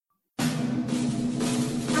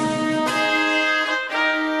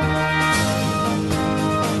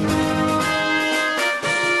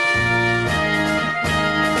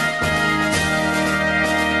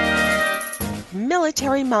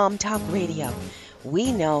Mom Talk Radio.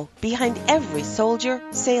 We know behind every soldier,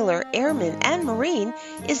 sailor, airman, and Marine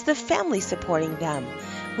is the family supporting them.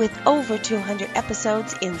 With over 200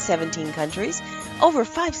 episodes in 17 countries, over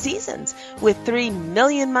 5 seasons, with 3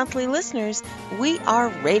 million monthly listeners, we are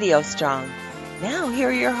Radio Strong. Now here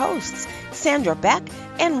are your hosts, Sandra Beck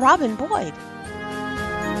and Robin Boyd.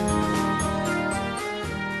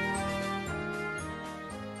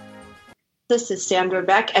 This is Sandra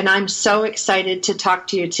Beck, and I'm so excited to talk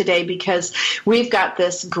to you today because we've got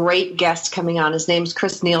this great guest coming on. His name's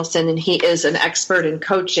Chris Nielsen, and he is an expert in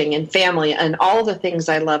coaching and family and all the things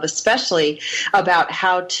I love, especially about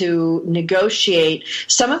how to negotiate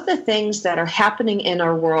some of the things that are happening in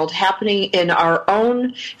our world, happening in our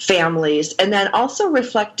own families, and then also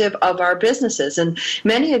reflective of our businesses. And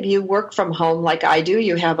many of you work from home like I do.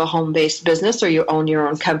 You have a home-based business or you own your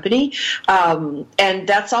own company, and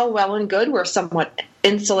that's all well and good. We're somewhat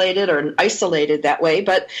insulated or isolated that way,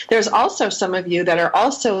 but there's also some of you that are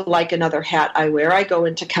also like another hat I wear. I go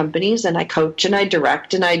into companies and I coach and I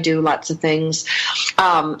direct and I do lots of things.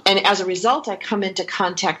 And as a result, I come into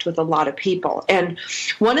contact with a lot of people. And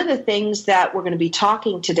one of the things that we're going to be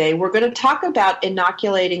talking today, we're going to talk about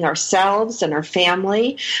inoculating ourselves and our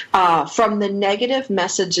family from the negative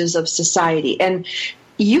messages of society. And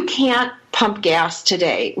you can't pump gas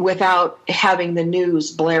today without having the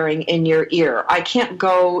news blaring in your ear. I can't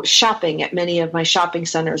go shopping at many of my shopping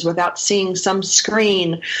centers without seeing some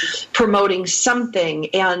screen promoting something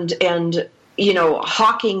and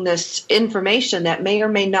hawking this information that may or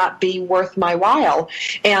may not be worth my while.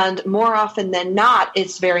 And more often than not,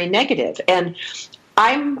 it's very negative. And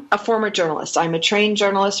I'm a former journalist. I'm a trained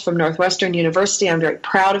journalist from Northwestern University. I'm very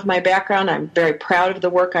proud of my background. I'm very proud of the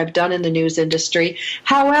work I've done in the news industry.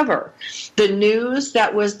 However, the news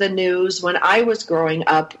that was the news when I was growing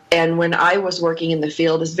up and when I was working in the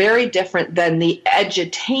field is very different than the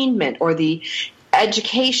edutainment or the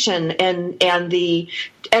education and the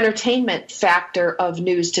entertainment factor of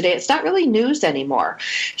news today. It's not really news anymore.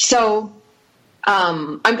 So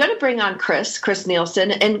I'm going to bring on Chris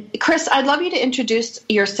Nielsen. And Chris, I'd love you to introduce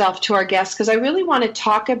yourself to our guests because I really want to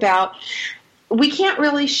talk about, we can't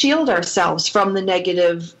really shield ourselves from the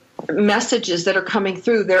negative messages that are coming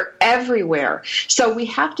through. They're everywhere. So we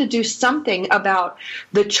have to do something about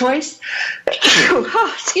the choice.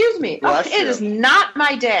 Excuse me. It is not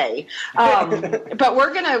my day. But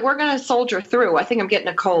we're going to soldier through. I think I'm getting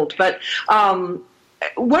a cold, but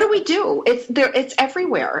what do we do? It's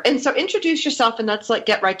everywhere. And so introduce yourself and let's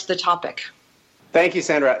get right to the topic. Thank you,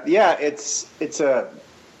 Sandra. Yeah, it's a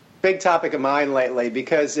big topic of mine lately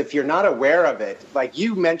because if you're not aware of it, like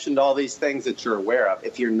you mentioned all these things that you're aware of,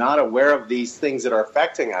 if you're not aware of these things that are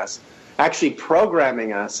affecting us, actually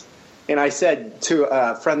programming us, and I said to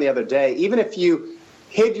a friend the other day, even if you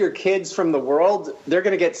hid your kids from the world, they're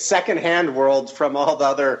going to get secondhand world from all the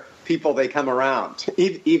other people they come around,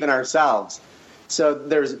 even ourselves. So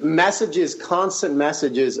there's messages, constant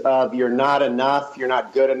messages of you're not enough, you're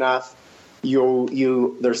not good enough,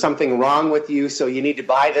 there's something wrong with you, so you need to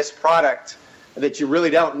buy this product that you really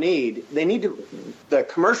don't need. The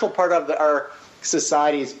commercial part of our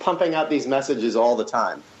society is pumping out these messages all the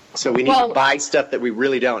time. So we need to buy stuff that we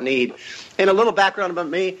really don't need. And a little background about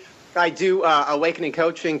me, I do awakening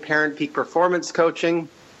coaching, parent peak performance coaching.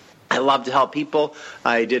 I love to help people.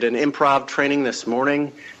 I did an improv training this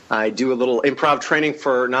morning. I do a little improv training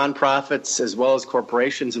for nonprofits as well as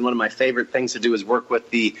corporations, and one of my favorite things to do is work with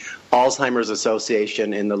the Alzheimer's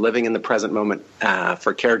Association in the Living in the Present Moment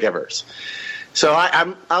for caregivers. So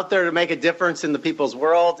I'm out there to make a difference in the people's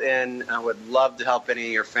world, and I would love to help any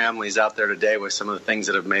of your families out there today with some of the things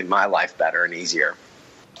that have made my life better and easier.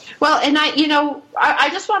 Well, and I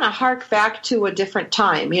just want to hark back to a different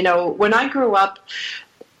time. When I grew up,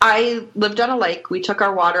 I lived on a lake. We took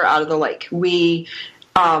our water out of the lake. We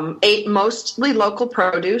ate mostly local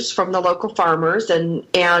produce from the local farmers,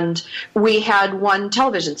 and we had one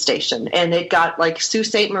television station, and it got Sault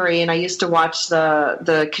Ste. Marie, and I used to watch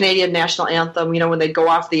the Canadian national anthem. When they'd go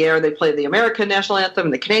off the air, they'd play the American national anthem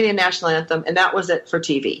and the Canadian national anthem, and that was it for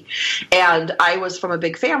TV. And I was from a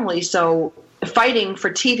big family, so fighting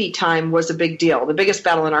for TV time was a big deal. The biggest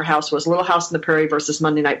battle in our house was Little House on the Prairie versus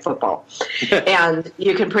Monday Night Football. And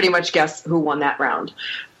you can pretty much guess who won that round.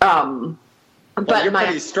 But you're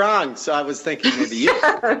pretty strong, so I was thinking maybe you.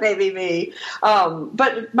 Maybe me.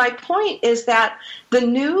 But my point is that the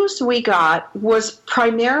news we got was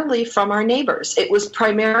primarily from our neighbors. It was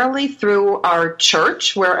primarily through our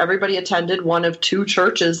church, where everybody attended one of 2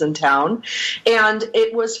 churches in town, and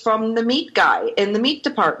it was from the meat guy in the meat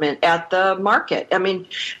department at the market. I mean,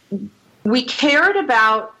 we cared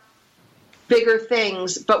about bigger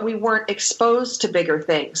things, but we weren't exposed to bigger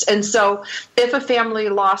things. And so if a family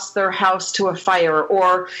lost their house to a fire,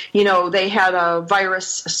 or, they had a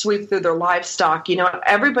virus sweep through their livestock,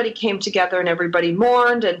 everybody came together and everybody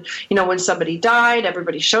mourned. And, when somebody died,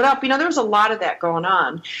 everybody showed up. There was a lot of that going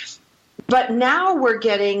on. But now we're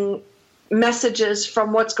getting messages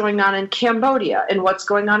from what's going on in Cambodia and what's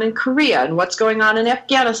going on in Korea and what's going on in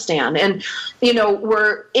Afghanistan. And,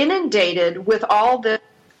 we're inundated with all the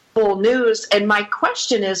full news. And my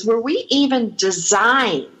question is, were we even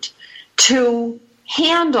designed to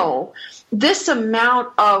handle this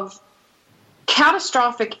amount of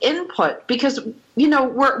catastrophic input? Because,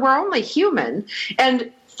 we're only human.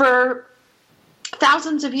 And for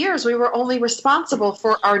thousands of years, we were only responsible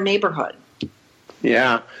for our neighborhood.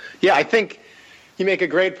 Yeah, I think you make a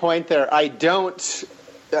great point there. I don't,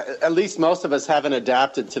 at least most of us haven't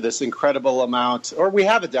adapted to this incredible amount, or we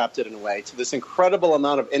have adapted in a way, to this incredible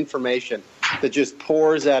amount of information that just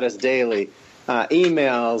pours at us daily.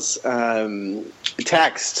 Emails,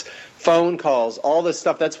 text, phone calls, all this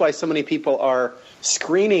stuff. That's why so many people are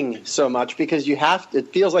screening so much, because it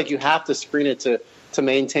feels like you have to screen it to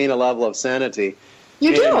maintain a level of sanity.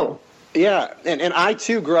 You do. Yeah, and I,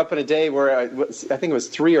 too, grew up in a day where I think it was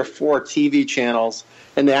 3 or 4 TV channels,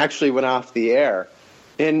 and they actually went off the air.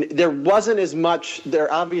 And there wasn't as much,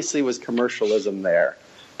 there obviously was commercialism there,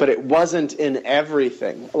 but it wasn't in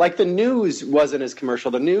everything. Like the news wasn't as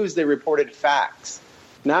commercial. The news, they reported facts.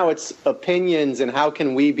 Now it's opinions and how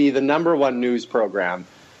can we be the number one news program,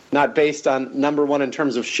 not based on number one in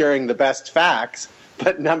terms of sharing the best facts,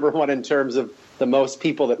 but number one in terms of the most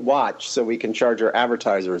people that watch, so we can charge our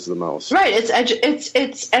advertisers the most. Right. It's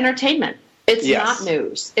entertainment. It's not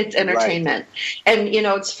news. It's entertainment. Right. And,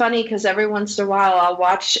 it's funny because every once in a while I'll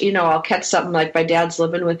watch, I'll catch something like my dad's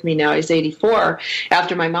living with me now. He's 84.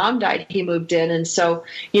 After my mom died, he moved in. And so,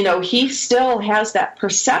 he still has that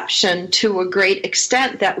perception to a great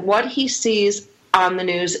extent that what he sees on the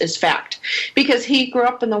news is fact, because he grew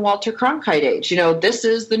up in the Walter Cronkite age. This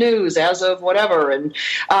is the news as of whatever. And,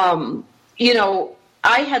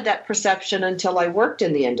 I had that perception until I worked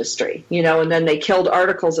in the industry, and then they killed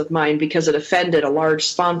articles of mine because it offended a large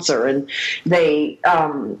sponsor, and they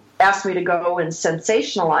asked me to go and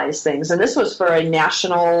sensationalize things. And this was for a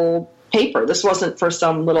national paper. This wasn't for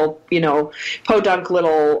some little, podunk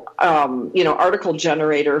little, article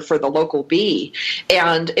generator for the local bee.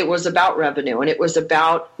 And it was about revenue, and it was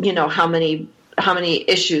about, how many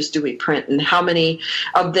issues do we print, and how many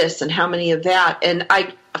of this and how many of that. And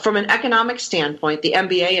from an economic standpoint, the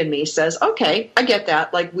MBA in me says, okay, I get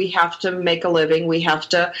that. Like, we have to make a living.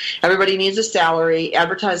 Everybody needs a salary.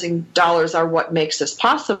 Advertising dollars are what makes this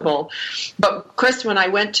possible. But Chris, when I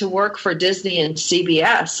went to work for Disney and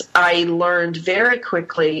CBS, I learned very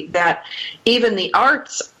quickly that even the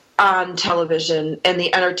arts on television and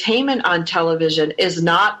the entertainment on television is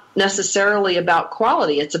not necessarily about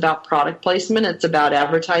quality. It's about product placement. It's about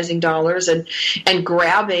advertising dollars and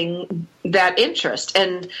grabbing that interest.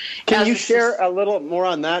 And can you share a little more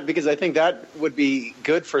on that? Because I think that would be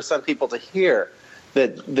good for some people to hear,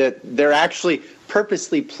 that they're actually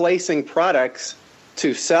purposely placing products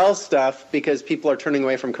to sell stuff because people are turning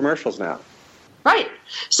away from commercials now. Right.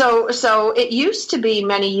 So it used to be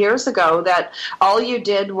many years ago that all you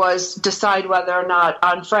did was decide whether or not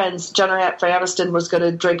on Friends, Jennifer Aniston was going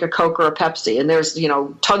to drink a Coke or a Pepsi, and there's,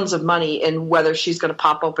 tons of money in whether she's going to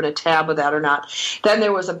pop open a tab of that or not. Then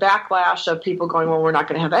there was a backlash of people going, well, we're not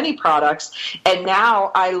going to have any products. And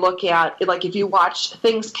now I look at, like, if you watch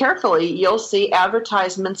things carefully, you'll see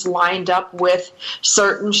advertisements lined up with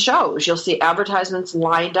certain shows. You'll see advertisements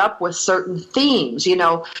lined up with certain themes.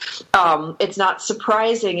 It's not surprising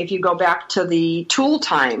if you go back to the Tool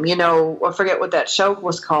Time, I forget what that show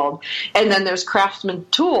was called. And then there's Craftsman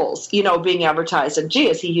Tools, being advertised. And gee,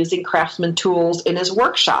 is he using Craftsman Tools in his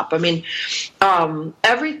workshop? I mean,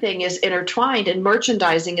 everything is intertwined, and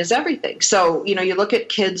merchandising is everything. So, you look at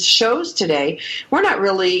kids' shows today, we're not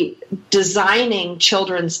really designing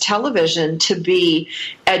children's television to be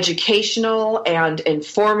educational and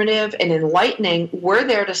informative and enlightening. We're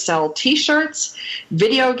there to sell T-shirts,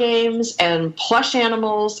 video games, and plush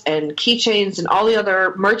animals and keychains and all the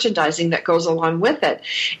other merchandising that goes along with it.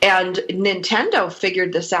 And Nintendo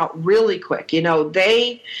figured this out really quick.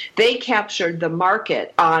 They captured the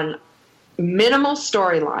market on minimal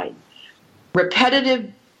storyline,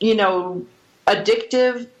 repetitive,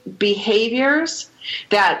 addictive behaviors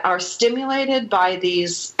that are stimulated by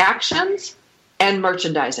these actions and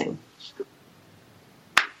merchandising.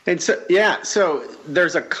 And so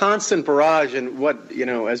there's a constant barrage in what,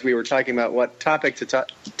 as we were talking about what topic to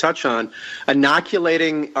touch on,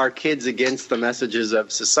 inoculating our kids against the messages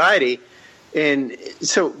of society. And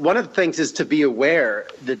so one of the things is to be aware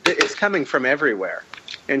that it's coming from everywhere.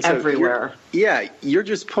 And so everywhere. You're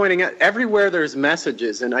just pointing out everywhere there's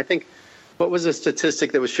messages. And I think, what was a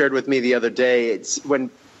statistic that was shared with me the other day? It's when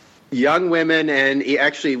young women and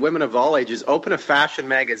actually women of all ages open a fashion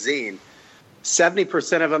magazine,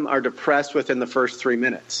 70% of them are depressed within the first 3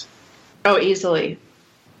 minutes. Oh, easily.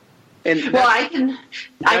 And well, I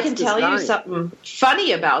can tell you something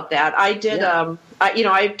funny about that. I did,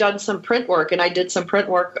 I've done some print work, and I did some print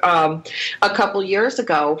work a couple years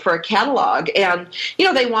ago for a catalog. And,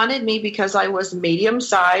 they wanted me because I was medium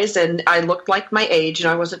size and I looked like my age, and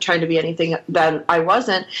I wasn't trying to be anything that I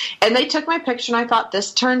wasn't. And they took my picture, and I thought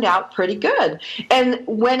this turned out pretty good. And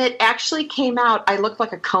when it actually came out, I looked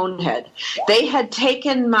like a cone head. They had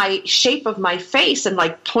taken my shape of my face and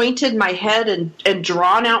pointed my head and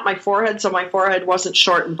drawn out my forehead, so my forehead wasn't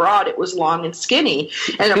short and broad, it was long and skinny.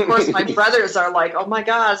 And of course my brothers are like, oh my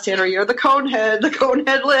God, Sandra, you're the cone head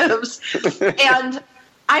lives. And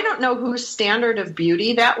I don't know whose standard of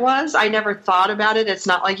beauty that was. I never thought about it. It's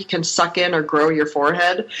not like you can suck in or grow your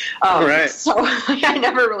forehead. Right. So I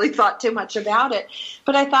never really thought too much about it.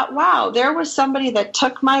 But I thought, wow, there was somebody that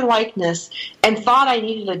took my likeness and thought I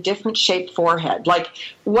needed a different shaped forehead.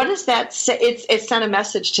 What does that say? It sent a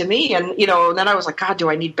message to me. And, then I was like, God, do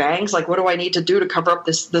I need bangs? What do I need to do to cover up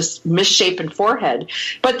this misshapen forehead?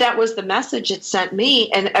 But that was the message it sent me.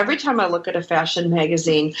 And every time I look at a fashion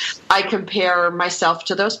magazine, I compare myself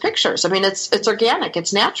to those pictures. I mean, it's organic.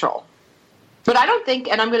 It's natural. But I don't think,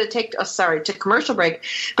 and I'm going to take commercial break,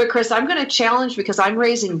 but Chris, I'm going to challenge, because I'm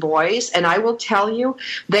raising boys, and I will tell you,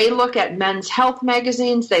 they look at men's health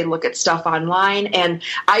magazines, they look at stuff online, and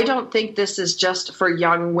I don't think this is just for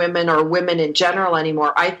young women or women in general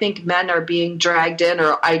anymore. I think men are being dragged in,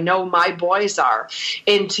 or I know my boys are,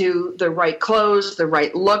 into the right clothes, the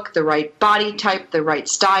right look, the right body type, the right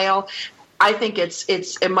style. I think it's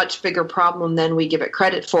a much bigger problem than we give it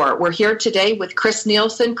credit for. We're here today with Chris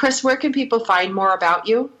Nielsen. Chris, where can people find more about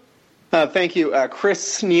you? Thank you.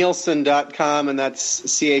 ChrisNielsen.com, and that's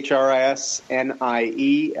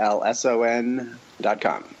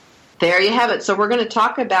ChrisNielson.com. There you have it. So we're going to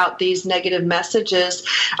talk about these negative messages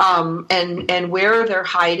and where they're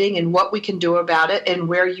hiding and what we can do about it and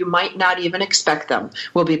where you might not even expect them.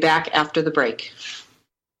 We'll be back after the break.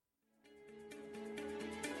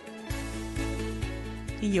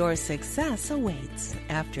 Your success awaits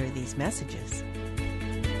after these messages.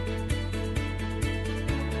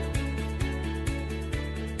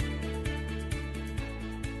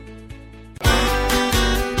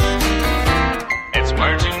 It's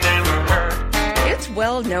words you never heard. It's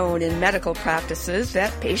well known in medical practices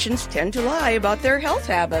that patients tend to lie about their health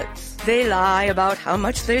habits. They lie about how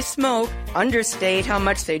much they smoke, understate how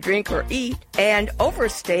much they drink or eat, and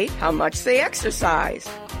overstate how much they exercise.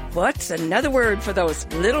 What's another word for those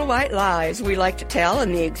little white lies we like to tell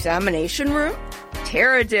in the examination room?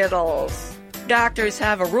 Taradiddles. Doctors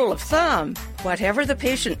have a rule of thumb. Whatever the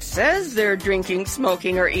patient says they're drinking,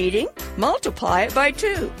 smoking, or eating, multiply it by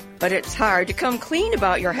 2. But it's hard to come clean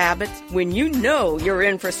about your habits when you know you're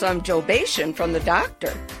in for some jobation from the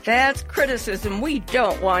doctor. That's criticism we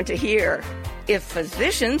don't want to hear. If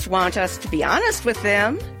physicians want us to be honest with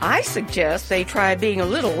them, I suggest they try being a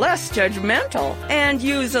little less judgmental and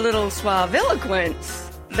use a little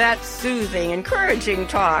suaviloquence. That's soothing, encouraging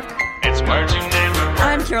talk. It's words you never heard.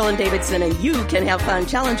 I'm Carolyn Davidson, and you can have fun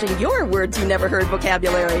challenging your words you never heard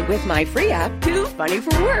vocabulary with my free app, Too Funny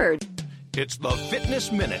for Words. It's the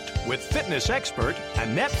Fitness Minute with fitness expert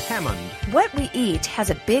Annette Hammond. What we eat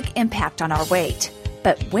has a big impact on our weight,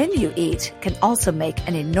 but when you eat can also make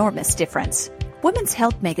an enormous difference. Women's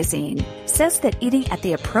Health magazine says that eating at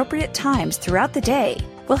the appropriate times throughout the day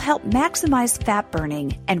will help maximize fat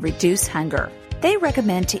burning and reduce hunger. They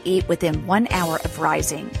recommend to eat within 1 hour of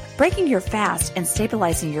rising. Breaking your fast and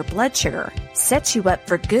stabilizing your blood sugar sets you up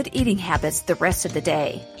for good eating habits the rest of the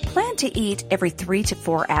day. Plan to eat every 3 to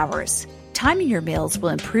 4 hours. Timing your meals will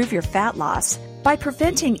improve your fat loss by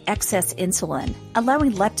preventing excess insulin,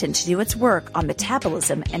 allowing leptin to do its work on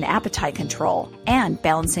metabolism and appetite control, and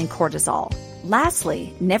balancing cortisol.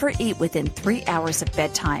 Lastly, never eat within 3 hours of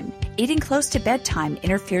bedtime. Eating close to bedtime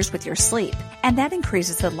interferes with your sleep, and that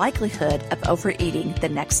increases the likelihood of overeating the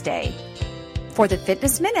next day. For the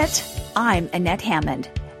Fitness Minute, I'm Annette Hammond.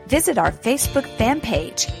 Visit our Facebook fan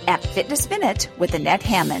page at Fitness Minute with Annette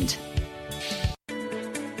Hammond.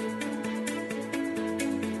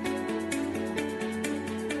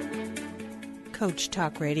 Coach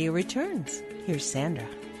Talk Radio returns. Here's Sandra.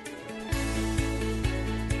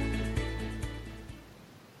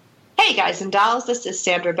 Hey, Hey guys and dolls, this is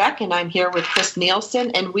Sandra Beck and I'm here with Chris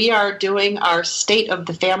Nielsen and we are doing our State of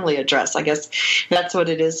the Family address. I guess that's what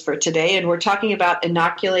it is for today, and we're talking about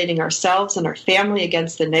inoculating ourselves and our family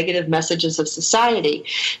against the negative messages of society.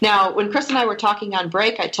 Now, when Chris and I were talking on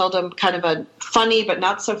break, I told him kind of a funny but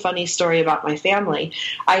not so funny story about my family.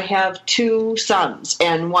 I have 2 sons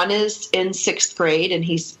and one is in 6th grade and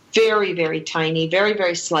he's very, very tiny, very,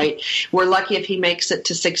 very slight. We're lucky if he makes it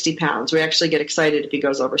to 60 pounds. We actually get excited if he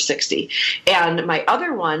goes over 60. And my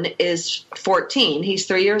other one is 14. He's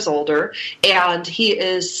 3 years older, and he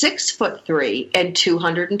is 6'3" and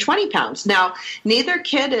 220 pounds. Now, neither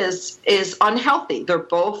kid is unhealthy. They're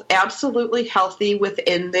both absolutely healthy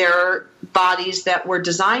within their bodies that were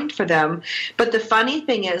designed for them. But the funny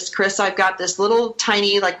thing is, Chris, I've got this little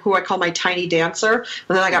tiny, like who I call my tiny dancer,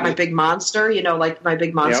 and then I got my big monster, like my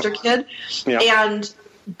big monster kid. Yep. And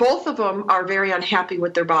both of them are very unhappy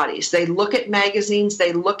with their bodies. They look at magazines,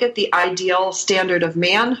 they look at the ideal standard of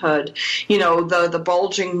manhood, the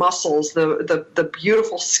bulging muscles, the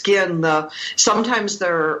beautiful skin, sometimes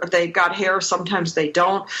they've got hair, sometimes they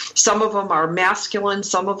don't. Some of them are masculine,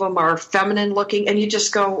 some of them are feminine looking, and you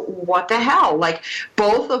just go, what the hell? Like,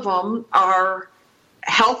 both of them are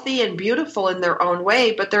healthy and beautiful in their own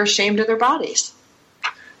way, but they're ashamed of their bodies.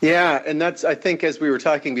 Yeah, and that's, I think, as we were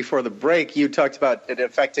talking before the break, you talked about it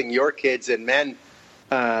affecting your kids and men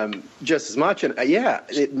just as much. And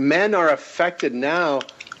men are affected now.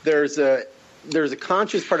 There's a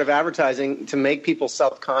conscious part of advertising to make people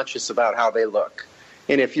self-conscious about how they look.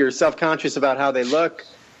 And if you're self-conscious about how they look,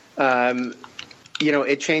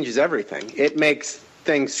 it changes everything. It makes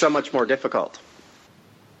things so much more difficult.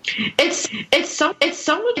 It's so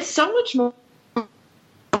much more.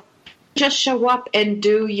 Just show up and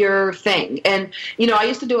do your thing. And, I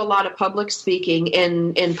used to do a lot of public speaking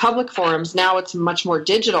in public forums. Now it's much more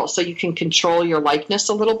digital, so you can control your likeness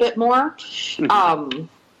a little bit more. When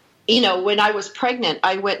I was pregnant,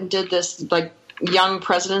 I went and did this, Young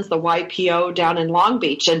Presidents, the YPO down in Long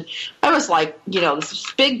Beach. And I was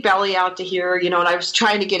this big belly out to here, and I was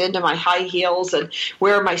trying to get into my high heels and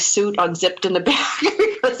wear my suit unzipped in the back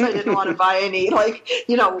because I didn't want to buy any,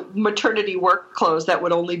 maternity work clothes that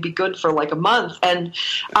would only be good for a month. And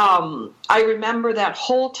I remember that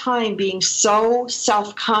whole time being so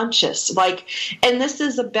self-conscious, and this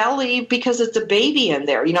is a belly because it's a baby in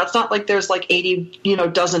there. It's not like there's 80,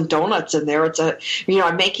 dozen donuts in there. It's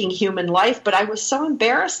I'm making human life, but I was so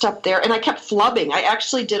embarrassed up there, and I kept flubbing. I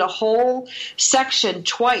actually did a whole section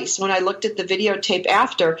twice when I looked at the videotape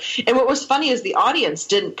after. And what was funny is the audience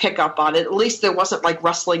didn't pick up on it. At least there wasn't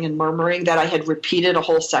rustling and murmuring that I had repeated a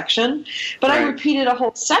whole section. But right. I repeated a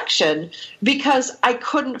whole section because I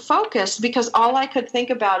couldn't focus, because all I could think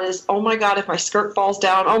about is, oh my God, if my skirt falls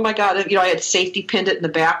down, oh my God, I had safety pinned it in the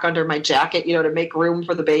back under my jacket, to make room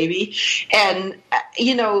for the baby. And,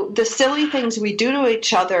 the silly things we do to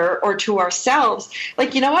each other or to ourselves,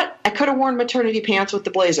 what? I could have worn maternity pants with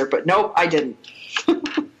the blazer, but nope, I didn't.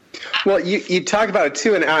 Well, you talk about it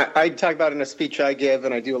too, and I talk about it in a speech I give,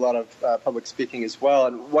 and I do a lot of public speaking as well.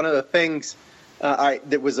 And one of the things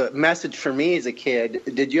that was a message for me as a kid,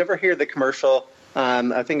 did you ever hear the commercial?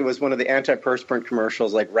 I think it was one of the antiperspirant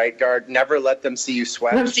commercials, Right Guard, never let them see you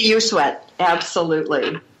sweat. Let them see you sweat,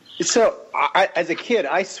 absolutely. So as a kid,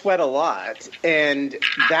 I sweat a lot, and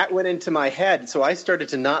that went into my head, so I started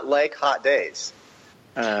to not like hot days.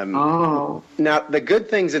 Now, the good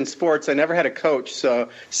things in sports, I never had a coach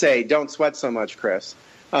say, don't sweat so much, Chris.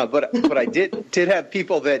 But I did have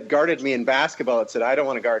people that guarded me in basketball that said, I don't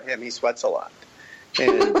want to guard him, he sweats a lot.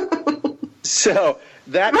 And so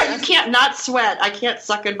that... Right, you can't not sweat. I can't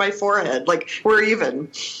suck in my forehead. We're even.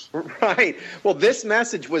 Right. Well, this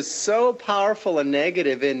message was so powerful and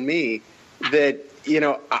negative in me that,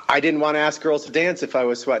 I didn't want to ask girls to dance if I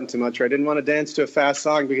was sweating too much, or I didn't want to dance to a fast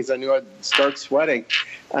song because I knew I'd start sweating.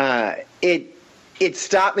 It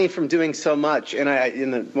stopped me from doing so much.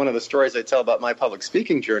 And one of the stories I tell about my public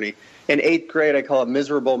speaking journey, in 8th grade, I call it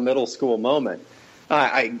miserable middle school moment.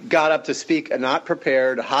 I got up to speak, not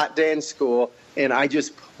prepared, a hot day in school, and I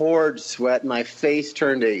just poured sweat. My face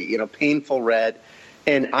turned a painful red,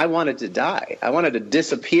 and I wanted to die. I wanted to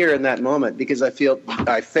disappear in that moment because I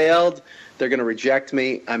failed. They're going to reject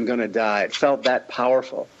me. I'm going to die. It felt that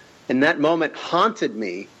powerful. And that moment haunted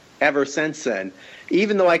me ever since then.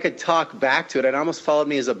 Even though I could talk back to it, it almost followed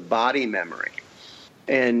me as a body memory.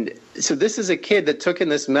 And so this is a kid that took in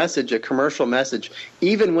this message, a commercial message,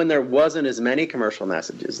 even when there wasn't as many commercial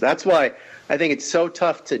messages. That's why I think it's so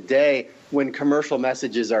tough today when commercial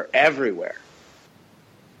messages are everywhere.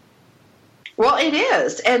 Well, it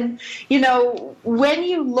is. And, when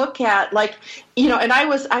you look at and I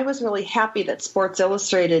was really happy that Sports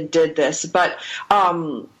Illustrated did this, but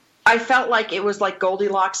I felt like it was like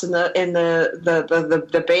Goldilocks and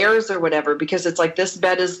the bears or whatever, because it's like, this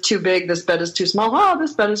bed is too big, this bed is too small,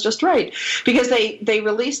 this bed is just right. Because they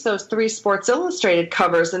released those 3 Sports Illustrated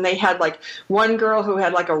covers, and they had like one girl who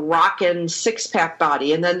had like a rockin' 6-pack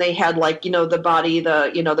body, and then they had like, the body,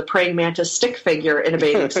 the praying mantis stick figure in a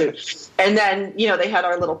bathing suit. And then, they had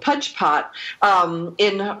our little Pudge Pot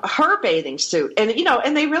in her bathing suit. And,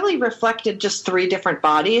 and they really reflected just 3 different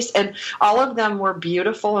bodies, and all of them were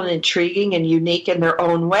beautiful and intriguing and unique in their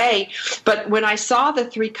own way. But when I saw the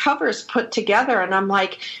 3 covers put together, and I'm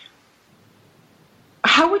like,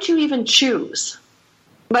 how would you even choose?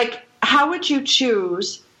 Like, how would you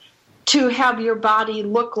choose to have your body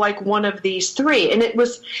look like one of these 3? And it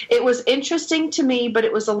was interesting to me, but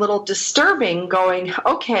it was a little disturbing, going,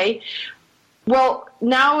 okay, well,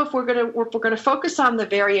 now if we're going to focus on the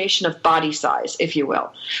variation of body size, if you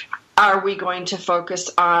will, are we going to focus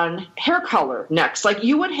on hair color next? Like,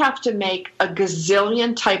 you would have to make a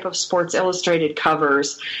gazillion type of Sports Illustrated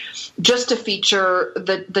covers just to feature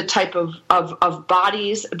the type of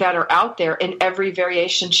bodies that are out there in every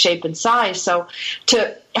variation, shape, and size. So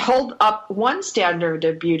to hold up one standard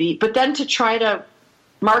of beauty, but then to try to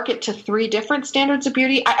market to 3 different standards of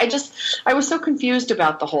beauty, I was so confused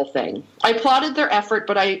about the whole thing. I applauded their effort,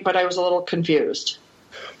 but I was a little confused.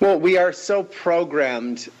 Well, we are so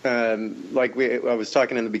programmed, I was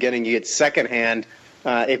talking in the beginning, you get secondhand.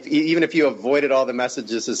 Even if you avoided all the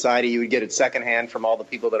messages of society, you would get it secondhand from all the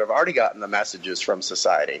people that have already gotten the messages from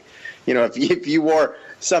society. If you wore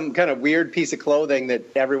some kind of weird piece of clothing that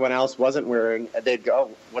everyone else wasn't wearing, they'd go,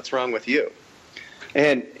 oh, what's wrong with you?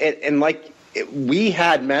 And we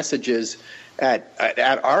had messages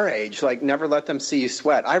at our age, like, never let them see you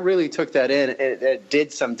sweat. I really took that in, and it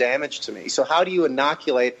did some damage to me. So how do you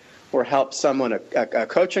inoculate or help someone, a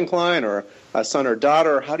coaching client or a son or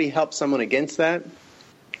daughter, or how do you help someone against that?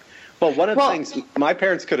 Well, one of the things my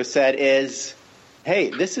parents could have said is,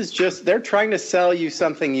 hey, this is just, they're trying to sell you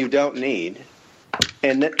something you don't need,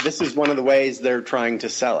 and this is one of the ways they're trying to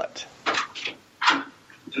sell it.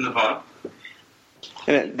 In the pot.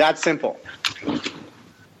 And that's simple.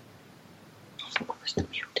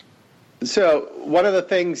 So one of the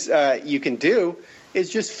things you can do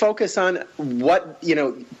is just focus on what,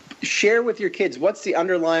 share with your kids what's the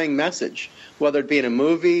underlying message, whether it be in a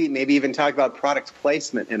movie, maybe even talk about product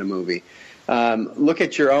placement in a movie. Look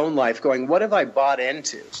at your own life going, what have I bought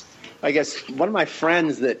into? I guess one of my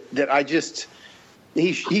friends that I just,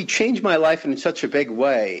 he changed my life in such a big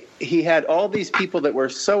way. He had all these people that were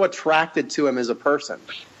so attracted to him as a person.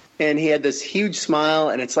 And he had this huge smile,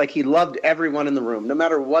 and it's like he loved everyone in the room, no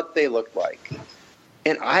matter what they looked like.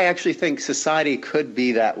 And I actually think society could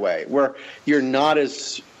be that way, where your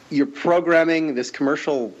programming, this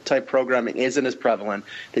commercial-type programming isn't as prevalent,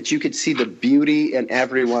 that you could see the beauty in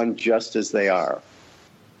everyone just as they are.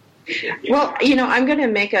 Well, I'm going to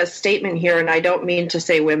make a statement here, and I don't mean to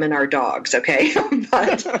say women are dogs, okay?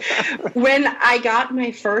 But when I got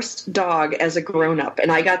my first dog as a grown-up,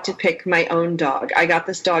 and I got to pick my own dog, I got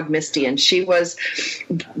this dog, Misty, and she was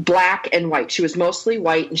black and white. She was mostly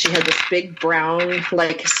white, and she had this big brown,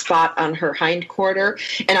 spot on her hind quarter,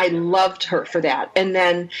 and I loved her for that. And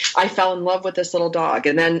then I fell in love with this little dog,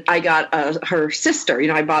 and then I got her sister.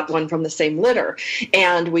 I bought one from the same litter,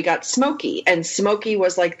 and we got Smokey, and Smokey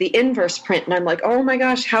was like the inverse print, and I'm like, oh my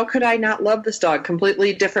gosh, how could I not love this dog?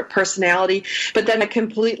 Completely different personality, but then a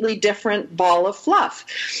completely different ball of fluff.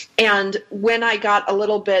 And when I got a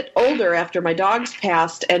little bit older, after my dogs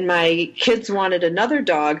passed and my kids wanted another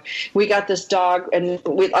dog, we got this dog, and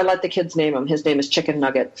I let the kids name him. His name is Chicken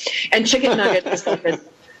Nugget. And Chicken Nugget is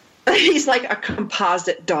he's like a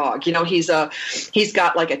composite dog. He's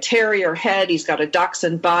got like a terrier head. He's got a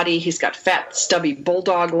dachshund body. He's got fat, stubby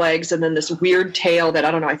bulldog legs, and then this weird tail that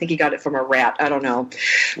I don't know. I think he got it from a rat. I don't know.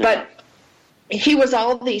 Yeah. But he was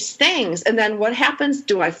all these things. And then what happens?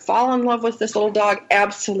 Do I fall in love with this little dog?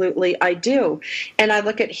 Absolutely, I do. And I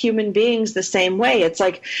look at human beings the same way. It's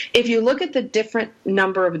like, if you look at the different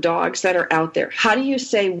number of dogs that are out there, how do you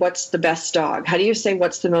say what's the best dog? How do you say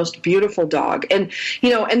what's the most beautiful dog? And,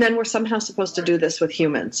 and then we're somehow supposed to do this with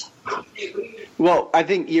humans. Well, I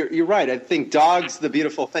think you're right. I think dogs, the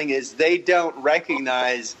beautiful thing is they don't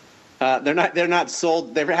recognize they're not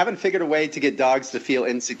sold. They haven't figured a way to get dogs to feel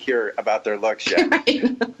insecure about their looks yet.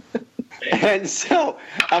 Right. And so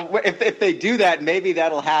if they do that, maybe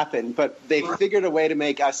that'll happen. But they figured a way to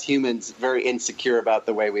make us humans very insecure about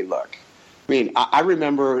the way we look. I mean, I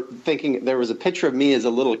remember thinking there was a picture of me as a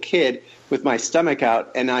little kid with my stomach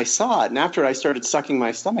out, and I saw it. And after I started sucking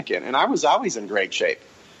my stomach in, and I was always in great shape.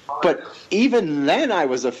 But even then I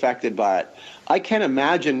was affected by it. I can't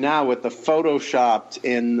imagine now with the Photoshopped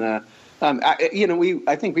in the,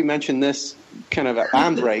 I think we mentioned this kind of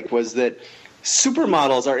on break, was that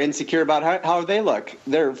supermodels are insecure about how they look.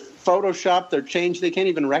 They're Photoshopped, they're changed, they can't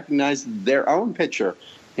even recognize their own picture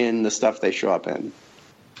in the stuff they show up in.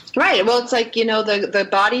 Right. Well, it's like, the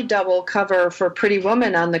body double cover for Pretty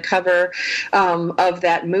Woman on the cover of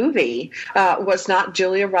that movie was not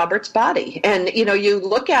Julia Roberts' body. And, you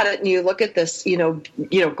look at it and you look at this,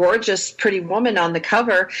 gorgeous Pretty Woman on the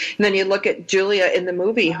cover, and then you look at Julia in the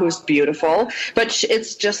movie, who's beautiful, but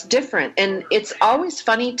it's just different. And it's always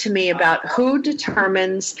funny to me about who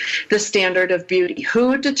determines the standard of beauty,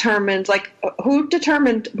 who determined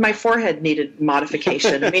my forehead needed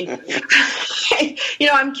modification. I mean,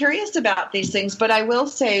 I'm curious about these things, but I will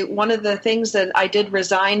say one of the things that I did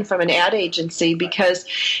resign from an ad agency because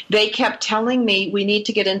they kept telling me we need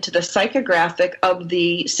to get into the psychographic of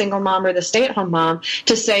the single mom or the stay-at-home mom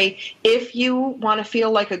to say, if you want to feel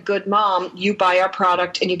like a good mom, you buy our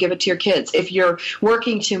product and you give it to your kids. If you're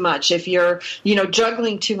working too much, if you're,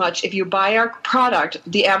 juggling too much, if you buy our product,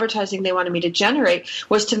 the advertising they wanted me to generate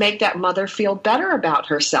was to make that mother feel better about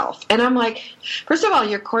herself. And I'm like, first of all,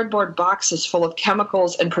 your cardboard box is full of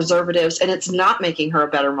chemicals and preservatives, and it's not making her a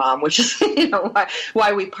better mom, which is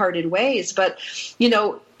why we parted ways. But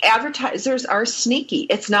advertisers are sneaky.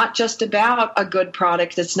 It's not just about a good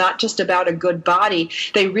product. It's not just about a good body.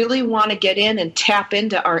 They really want to get in and tap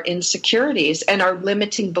into our insecurities and our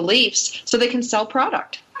limiting beliefs so they can sell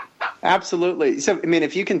product. Absolutely. So, I mean,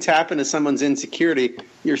 if you can tap into someone's insecurity,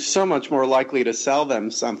 you're so much more likely to sell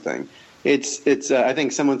them something. It's. I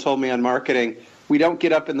think someone told me on marketing, we don't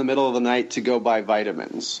get up in the middle of the night to go buy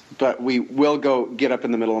vitamins, but we will go get up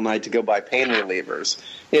in the middle of the night to go buy pain relievers.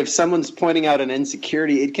 If someone's pointing out an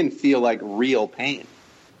insecurity, it can feel like real pain.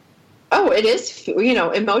 Oh, it is.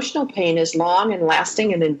 Emotional pain is long and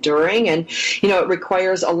lasting and enduring, and it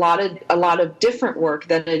requires a lot of different work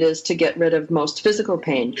than it is to get rid of most physical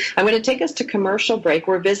pain. I'm going to take us to commercial break.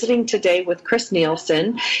 We're visiting today with Chris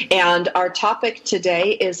Nielsen, and our topic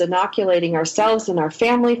today is inoculating ourselves and our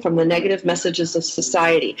family from the negative messages of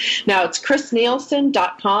society. Now, it's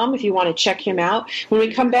chrisnielsen.com if you want to check him out. When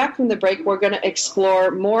we come back from the break, we're going to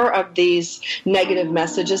explore more of these negative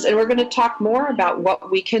messages, and we're going to talk more about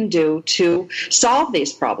what we can do to solve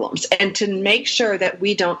these problems and to make sure that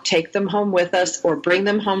we don't take them home with us or bring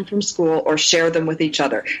them home from school or share them with each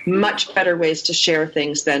other. Much better ways to share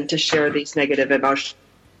things than to share these negative emotions.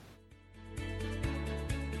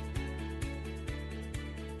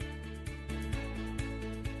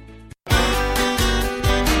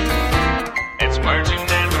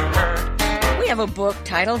 We have a book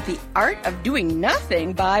titled The Art of Doing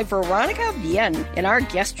Nothing by Veronica Bien in our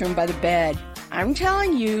guest room by the bed. I'm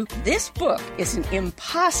telling you, this book is an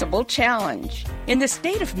impossible challenge. In the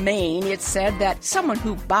state of Maine, it's said that someone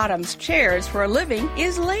who bottoms chairs for a living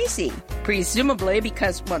is lazy, presumably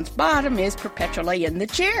because one's bottom is perpetually in the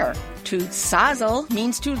chair. To sozzle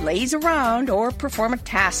means to laze around or perform a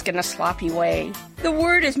task in a sloppy way. The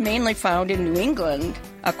word is mainly found in New England.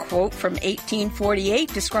 A quote from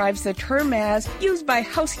 1848 describes the term as used by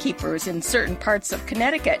housekeepers in certain parts of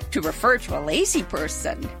Connecticut to refer to a lazy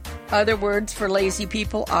person. Other words for lazy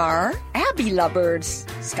people are abbey-lubbers,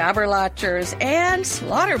 scabberlatchers, and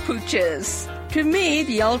slaughter-pooches. To me,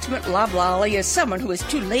 the ultimate loblolly is someone who is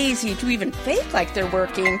too lazy to even fake like they're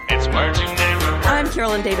working. It's words you never heard. I'm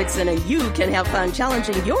Carolyn Davidson, and you can have fun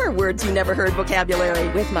challenging your words you never heard vocabulary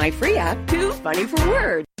with my free app, Too Funny for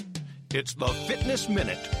Words. It's the Fitness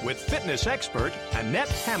Minute with fitness expert Annette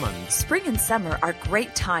Hammond. Spring and summer are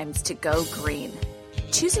great times to go green.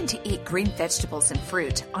 Choosing to eat green vegetables and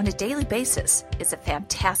fruit on a daily basis is a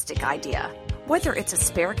fantastic idea. Whether it's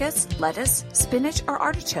asparagus, lettuce, spinach, or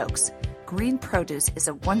artichokes, green produce is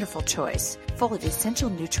a wonderful choice, full of essential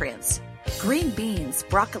nutrients. Green beans,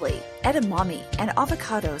 broccoli, edamame, and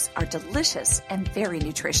avocados are delicious and very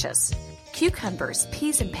nutritious. Cucumbers,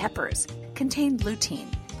 peas, and peppers contain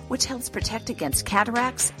lutein, which helps protect against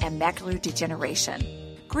cataracts and macular degeneration.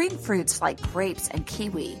 Green fruits like grapes and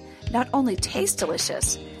kiwi not only taste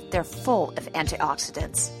delicious, they're full of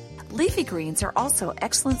antioxidants. Leafy greens are also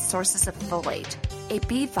excellent sources of folate, a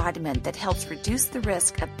B vitamin that helps reduce the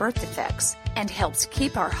risk of birth defects and helps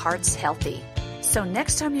keep our hearts healthy. So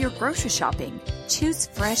next time you're grocery shopping, choose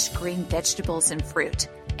fresh green vegetables and fruit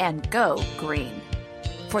and go green.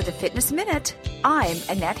 For the Fitness Minute, I'm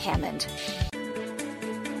Annette Hammond.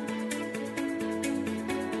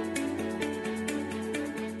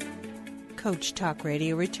 Coach Talk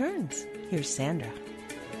Radio returns. Here's Sandra.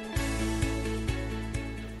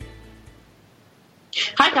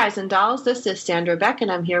 Hi, guys and dolls. This is Sandra Beck,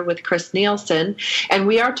 and I'm here with Chris Nielsen. And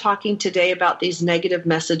we are talking today about these negative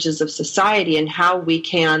messages of society and how we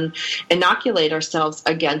can inoculate ourselves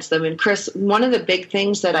against them. And Chris, one of the big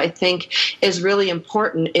things that I think is really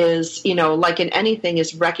important is, like in anything,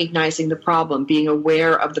 is recognizing the problem, being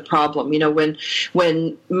aware of the problem.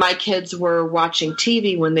 When my kids were watching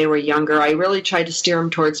TV when they were younger, I really tried to steer them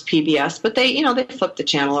towards PBS, but they flip the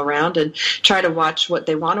channel around and try to watch what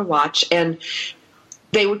they want to watch. And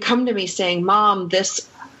they would come to me saying, Mom, this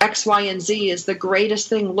X, Y, and Z is the greatest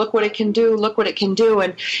thing. Look what it can do. Look what it can do.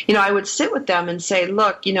 And, I would sit with them and say,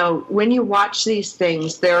 look, when you watch these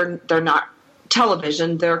things, they're not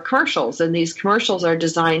television, they're commercials. And these commercials are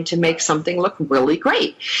designed to make something look really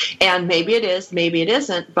great. And maybe it is, maybe it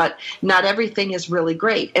isn't, but not everything is really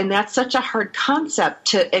great. And that's such a hard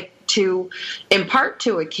concept to impart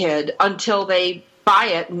to a kid until they buy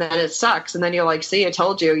it, and then it sucks, and then you're like, see, I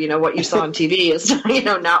told you, what you saw on TV is,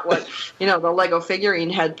 not what, the Lego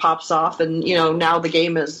figurine head pops off, and, now the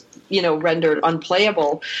game is, rendered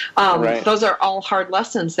unplayable. Right. Those are all hard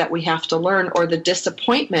lessons that we have to learn, or the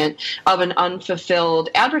disappointment of an unfulfilled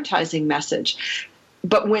advertising message.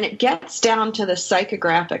 But when it gets down to the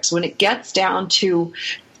psychographics, when it gets down to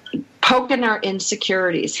poking our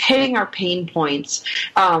insecurities, hitting our pain points,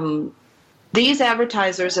 these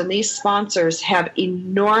advertisers and these sponsors have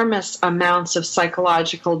enormous amounts of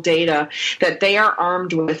psychological data that they are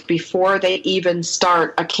armed with before they even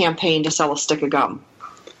start a campaign to sell a stick of gum.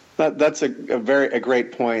 That's a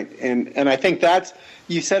great point. And I think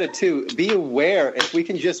you said it too, be aware. If we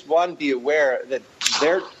can just, be aware that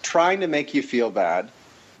they're trying to make you feel bad,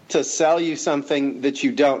 to sell you something that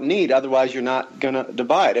you don't need. Otherwise, you're not going to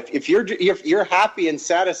buy it. If you're happy and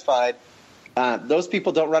satisfied, those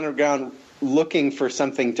people don't run around looking for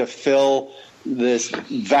something to fill this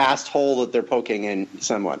vast hole that they're poking in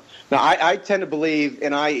someone. Now, I tend to believe,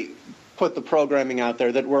 and I put the programming out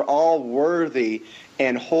there, that we're all worthy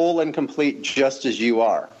and whole and complete just as you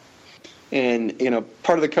are. And,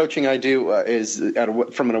 part of the coaching I do is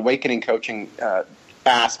from an awakening coaching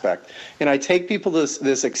aspect. And I take people to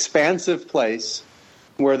this expansive place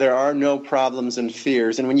where there are no problems and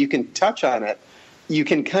fears. And when you can touch on it, you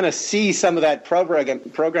can kind of see some of that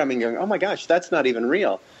programming going, oh my gosh, that's not even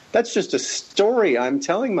real. That's just a story I'm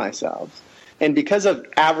telling myself. And because of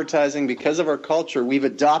advertising, because of our culture, we've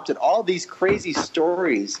adopted all these crazy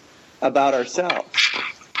stories about ourselves.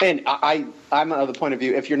 And I'm of the point of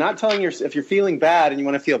view, if you're feeling bad and you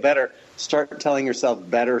want to feel better, start telling yourself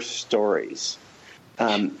better stories.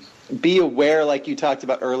 Be aware, like you talked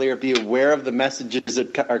about earlier, be aware of the messages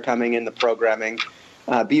that are coming in the programming.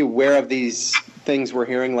 Be aware of these things we're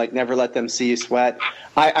hearing, like never let them see you sweat.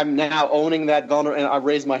 I'm now owning that vulnerability, and I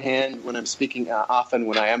raise my hand when I'm speaking often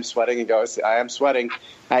when I am sweating and go, I am sweating.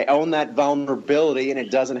 I own that vulnerability, and it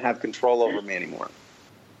doesn't have control over me anymore.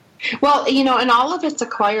 Well, and all of it's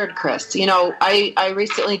acquired, Chris. I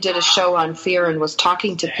recently did a show on fear and was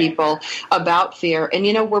talking to people about fear. And,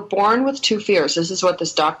 we're born with two fears. This is what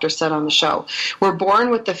this doctor said on the show. We're born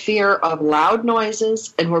with the fear of loud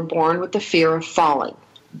noises, and we're born with the fear of falling.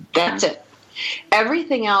 That's it.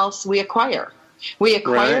 Everything else we acquire. We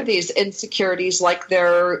acquire these insecurities like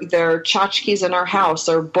they're tchotchkes in our house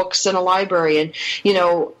or books in a library. And,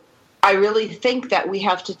 I really think that we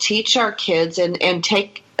have to teach our kids and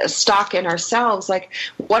take stock in ourselves, like,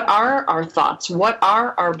 what are our thoughts? What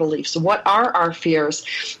are our beliefs? What are our fears?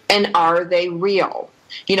 And are they real?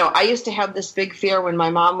 I used to have this big fear when my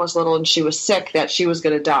mom was little and she was sick that she was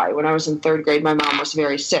going to die. When I was in third grade, my mom was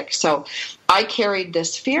very sick. So I carried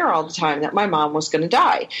this fear all the time that my mom was going to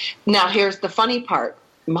die. Now, here's the funny part.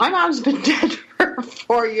 My mom's been dead for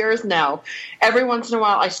 4 years now. Every once in a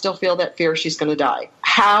while, I still feel that fear she's going to die.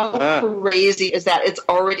 How crazy is that? It's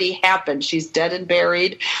already happened. She's dead and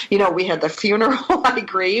buried. We had the funeral. I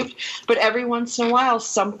grieved. But every once in a while,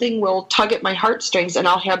 something will tug at my heartstrings, and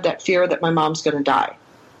I'll have that fear that my mom's going to die.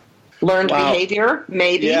 Learned behavior,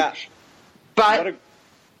 maybe. Yeah. But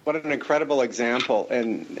what an incredible example.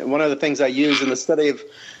 And one of the things I use in the study of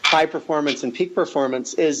high performance and peak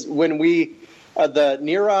performance is when we the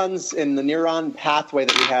neurons in the neuron pathway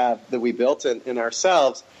that we built in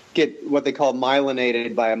ourselves get what they call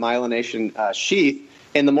myelinated by a myelination sheath.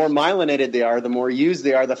 And the more myelinated they are, the more used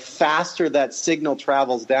they are, the faster that signal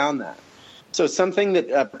travels down that. So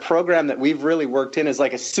a program that we've really worked in is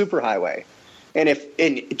like a superhighway.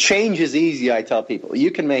 And change is easy, I tell people.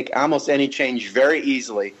 You can make almost any change very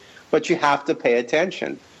easily, but you have to pay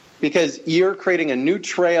attention because you're creating a new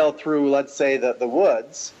trail through, let's say, the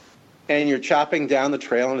woods. and you're chopping down the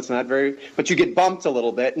trail, and it's not very, but you get bumped a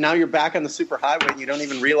little bit. Now you're back on the superhighway, and you don't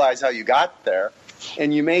even realize how you got there.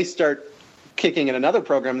 And you may start kicking in another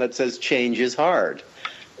program that says change is hard.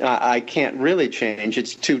 I can't really change.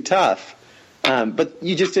 It's too tough. But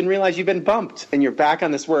you just didn't realize you've been bumped, and you're back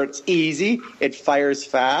on this where it's easy, it fires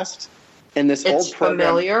fast, and this old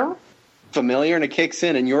program, familiar, and it kicks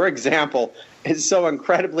in. And your example is so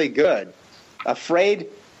incredibly good. Afraid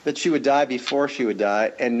that she would die before she would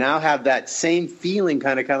die, and now have that same feeling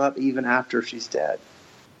kind of come up even after she's dead.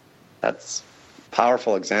 That's a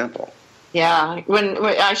powerful example. Yeah, when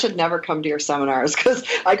I should never come to your seminars, because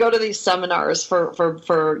I go to these seminars for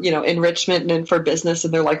enrichment and for business,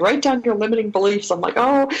 and they're like, write down your limiting beliefs. I'm like,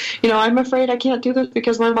 I'm afraid I can't do this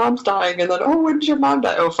because my mom's dying. And then, when did your mom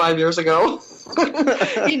die? 5 years ago.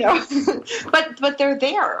 But they're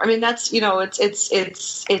there. I mean, that's,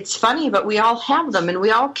 it's funny, but we all have them and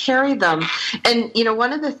we all carry them. And,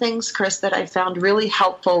 one of the things, Chris, that I found really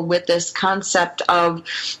helpful with this concept of,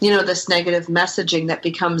 this negative messaging that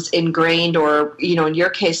becomes ingrained, or, in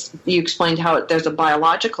your case, you explained how there's a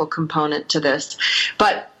biological component to this.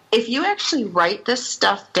 But if you actually write this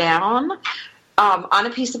stuff down on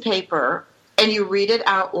a piece of paper, and you read it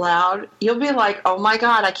out loud, you'll be like, oh my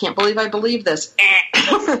God, I can't believe I believe this.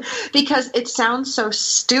 Because it sounds so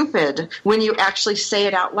stupid when you actually say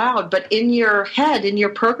it out loud. But in your head, in your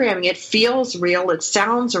programming, it feels real, it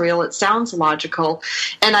sounds logical.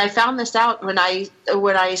 And I found this out when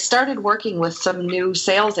I started working with some new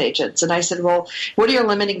sales agents. And I said, well, what are your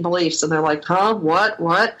limiting beliefs? And they're like, huh, what?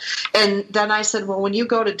 And then I said, well, when you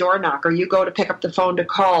go to door knock or you go to pick up the phone to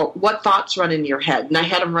call, what thoughts run in your head? And I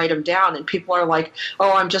had them write them down. And people are like,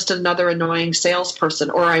 oh, I'm just another annoying salesperson,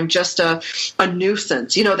 or I'm just a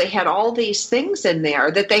nuisance. They had all these things in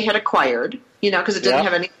there that they had acquired, because it didn't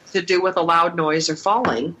have anything to do with a loud noise or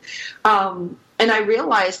falling. And I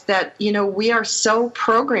realized that, we are so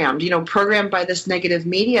programmed by this negative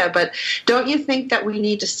media. But don't you think that we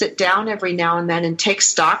need to sit down every now and then and take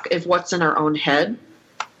stock of what's in our own head?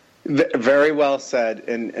 Very well said.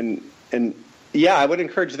 And yeah, I would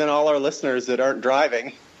encourage then all our listeners that aren't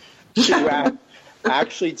driving to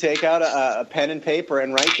actually take out a pen and paper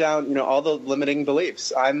and write down, all the limiting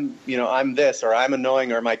beliefs. I'm this, or I'm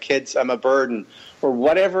annoying, or my kids, I'm a burden, or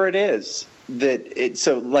whatever it is.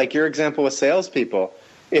 So like your example with salespeople,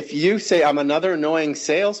 if you say I'm another annoying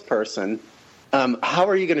salesperson, how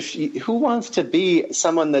are you going to? Who wants to be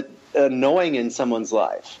someone that annoying in someone's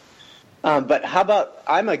life? But how about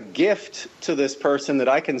I'm a gift to this person that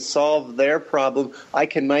I can solve their problem. I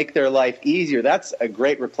can make their life easier. That's a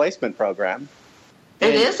great replacement program.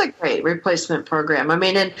 It is a great replacement program. I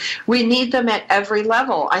mean, and we need them at every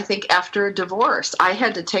level. I think after a divorce, I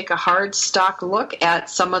had to take a hard stock look at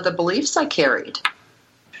some of the beliefs I carried.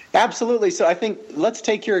 Absolutely. So I think let's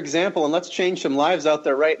take your example and let's change some lives out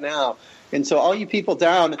there right now. And so all you people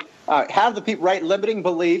down, have the people write limiting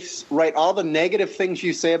beliefs, write all the negative things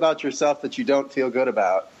you say about yourself that you don't feel good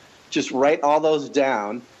about. Just write all those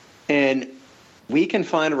down, and we can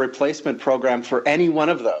find a replacement program for any one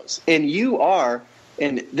of those. And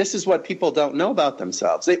and this is what people don't know about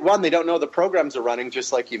themselves. They don't know the programs are running,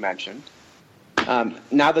 just like you mentioned.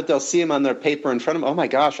 Now that they'll see them on their paper in front of them, oh my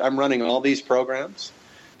gosh, I'm running all these programs.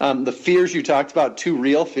 The fears you talked about, 2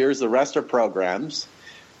 real fears, the rest are programs.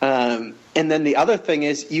 And then the other thing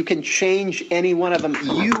is you can change any one of them.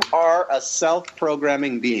 You are a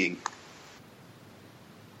self-programming being.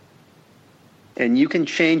 And you can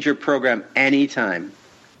change your program anytime.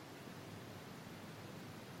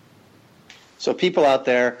 So people out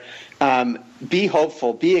there, be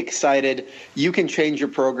hopeful, be excited. You can change your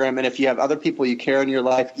program. And if you have other people you care in your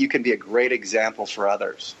life, you can be a great example for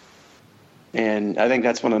others. And I think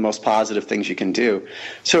that's one of the most positive things you can do.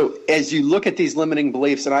 So as you look at these limiting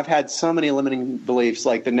beliefs, and I've had so many limiting beliefs,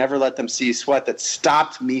 like the never let them see you sweat, that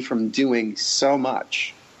stopped me from doing so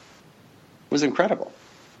much. It was incredible.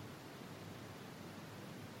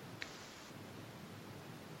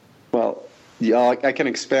 Well, I can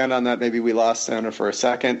expand on that. Maybe we lost Sandra for a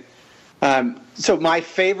second. So my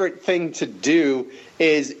favorite thing to do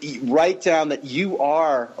is write down that you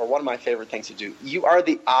are, or one of my favorite things to do, you are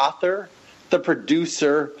the author, the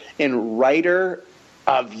producer, and writer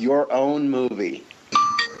of your own movie.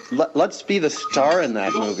 Let's be the star in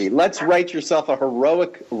that movie. Let's write yourself a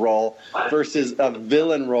heroic role versus a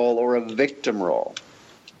villain role or a victim role.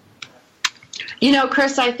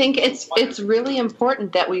 Chris, I think it's really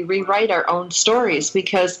important that we rewrite our own stories,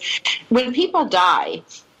 because when people die,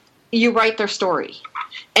 you write their story.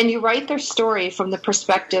 And you write their story from the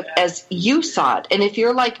perspective as you saw it. And if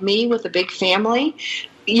you're like me with a big family,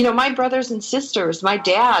 my brothers and sisters, my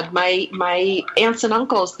dad, my aunts and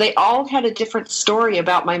uncles, they all had a different story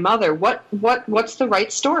about my mother. What's the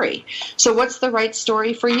right story? So what's the right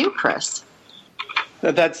story for you, Chris?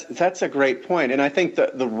 That's a great point. And I think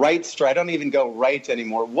the right story, I don't even go right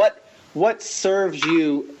anymore. What serves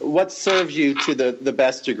you to the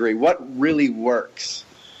best degree? What really works?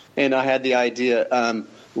 And I had the idea,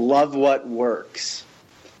 love what works.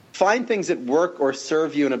 Find things that work or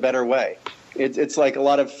serve you in a better way. It's like a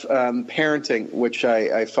lot of parenting, which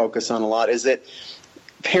I focus on a lot, is that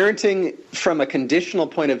parenting from a conditional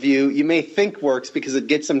point of view, you may think works because it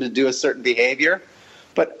gets them to do a certain behavior,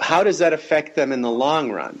 but how does that affect them in the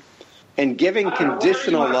long run? And giving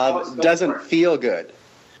conditional love doesn't feel good.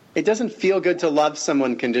 It doesn't feel good to love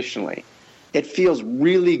someone conditionally. It feels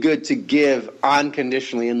really good to give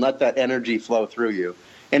unconditionally and let that energy flow through you.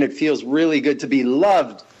 And it feels really good to be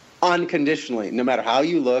loved unconditionally, no matter how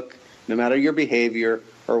you look, no matter your behavior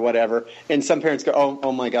or whatever. And some parents go,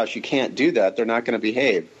 oh my gosh, you can't do that. They're not going to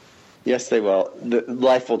behave. Yes, they will.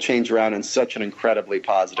 Life will change around in such an incredibly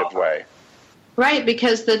positive way. Right,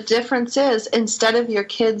 because the difference is, instead of your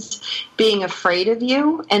kids being afraid of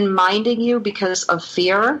you and minding you because of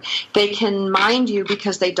fear, they can mind you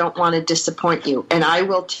because they don't want to disappoint you. And I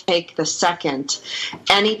will take the second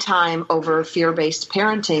anytime over fear-based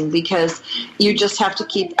parenting, because you just have to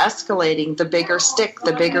keep escalating the bigger stick,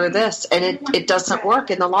 the bigger this, and it doesn't work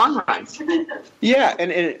in the long run. Yeah,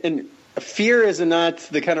 and fear is not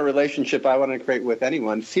the kind of relationship I want to create with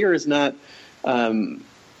anyone. Fear is not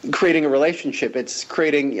creating a relationship. It's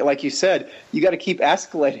creating, like you said, you got to keep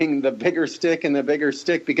escalating the bigger stick and the bigger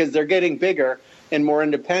stick, because they're getting bigger and more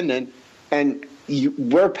independent, and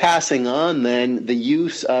we're passing on then the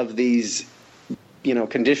use of these,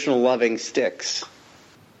 conditional loving sticks.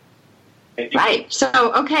 Right. So,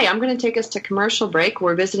 okay, I'm going to take us to commercial break.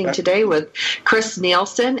 We're visiting today with Chris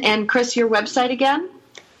Nielsen. And Chris, your website again?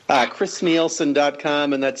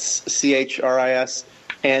 ChrisNielsen.com, and that's ChrisNielson.com.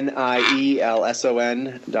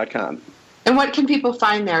 And what can people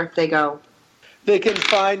find there if they go? They can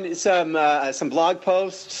find some blog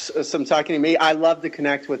posts, some talking to me. I love to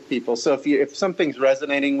connect with people. So if something's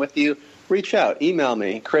resonating with you, reach out. Email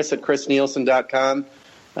me, Chris@ChrisNielsen.com.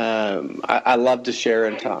 I love to share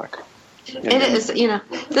and talk. It is,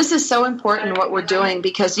 this is so important what we're doing,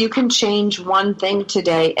 because you can change one thing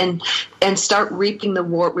today and start reaping the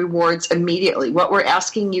rewards immediately. What we're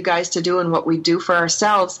asking you guys to do and what we do for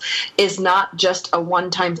ourselves is not just a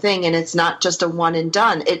one-time thing, and it's not just a one and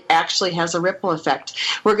done. It actually has a ripple effect.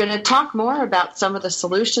 We're going to talk more about some of the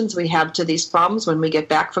solutions we have to these problems when we get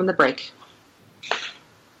back from the break.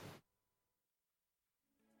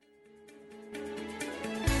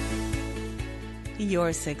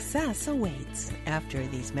 Your success awaits after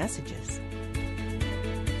these messages.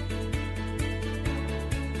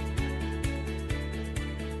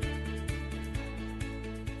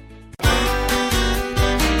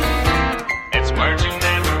 It's words you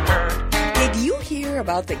never heard. Did you hear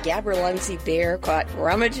about the Gaberlunzie bear caught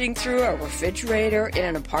rummaging through a refrigerator in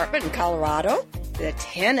an apartment in Colorado? The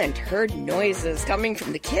tenant heard noises coming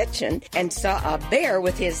from the kitchen and saw a bear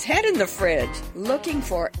with his head in the fridge, looking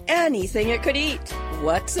for anything it could eat.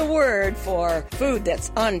 What's a word for food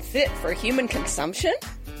that's unfit for human consumption?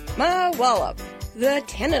 Ma wallop. The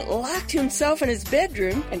tenant locked himself in his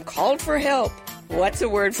bedroom and called for help. What's a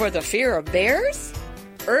word for the fear of bears?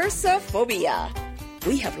 Ursophobia.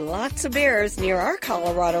 We have lots of bears near our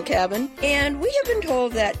Colorado cabin, and we have been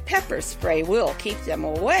told that pepper spray will keep them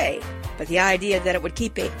away. But the idea that it would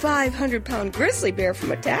keep a 500-pound grizzly bear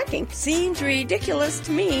from attacking seems ridiculous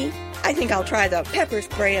to me. I think I'll try the pepper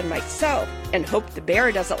spray on myself and hope the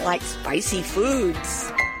bear doesn't like spicy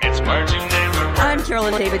foods. It's words you never heard. I'm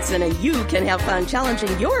Carolyn Davidson, and you can have fun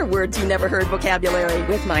challenging your words you never heard vocabulary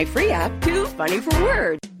with my free app, Too Funny for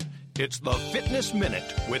Words. It's the Fitness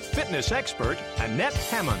Minute with fitness expert Annette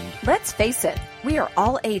Hammond. Let's face it, we are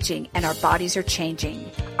all aging and our bodies are changing.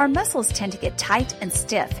 Our muscles tend to get tight and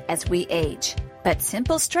stiff as we age, but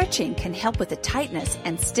simple stretching can help with the tightness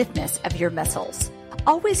and stiffness of your muscles.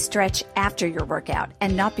 Always stretch after your workout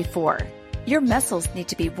and not before. Your muscles need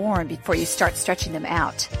to be warm before you start stretching them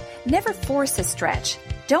out. Never force a stretch.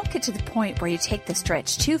 Don't get to the point where you take the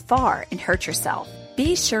stretch too far and hurt yourself.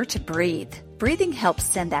 Be sure to breathe. Breathing helps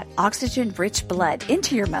send that oxygen-rich blood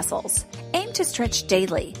into your muscles. Aim to stretch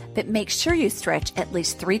daily, but make sure you stretch at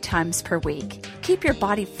least 3 times per week. Keep your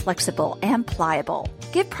body flexible and pliable.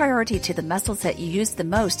 Give priority to the muscles that you use the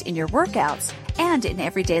most in your workouts and in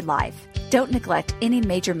everyday life. Don't neglect any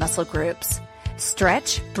major muscle groups.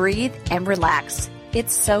 Stretch, breathe, and relax.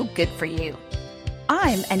 It's so good for you.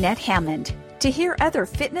 I'm Annette Hammond. To hear other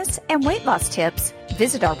fitness and weight loss tips,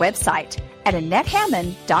 visit our website at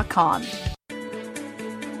AnnetteHammond.com.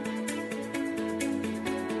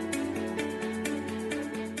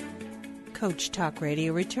 Coach Talk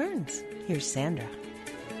Radio returns. Here's Sandra.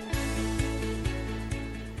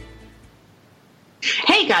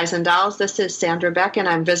 Hey guys and dolls, this is Sandra Beck and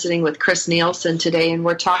I'm visiting with Chris Nielsen today, and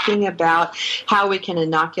we're talking about how we can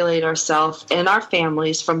inoculate ourselves and our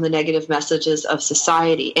families from the negative messages of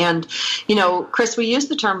society. And, you know, Chris, we used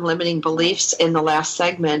the term limiting beliefs in the last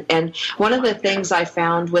segment, and one of the things I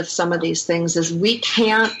found with some of these things is we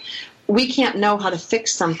can't know how to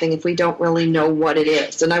fix something if we don't really know what it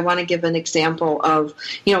is. And I want to give an example of,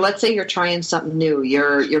 you know, let's say you're trying something new.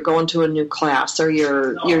 You're going to a new class, or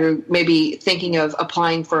you're maybe thinking of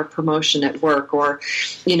applying for a promotion at work, or,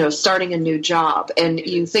 you know, starting a new job, and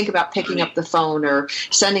you think about picking up the phone or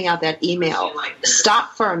sending out that email.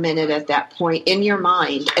 Stop for a minute at that point in your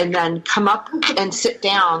mind, and then come up and sit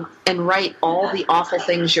down and write all the awful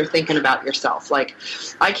things you're thinking about yourself. Like,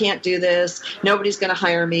 I can't do this. Nobody's going to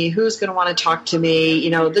hire me. Who's going to want to talk to me?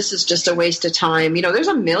 You know, this is just a waste of time. You know, there's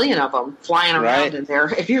a million of them flying around in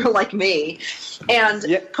there if you're like me. And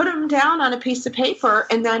put them down on a piece of paper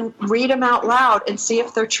and then read them out loud and see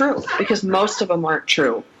if they're true, because most of them aren't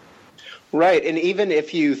true. Right, and even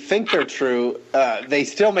if you think they're true, they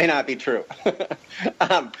still may not be true.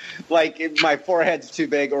 Like, if my forehead's too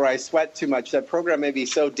big or I sweat too much, that program may be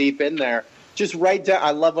so deep in there. Just write down,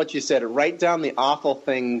 I love what you said, write down the awful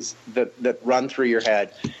things that run through your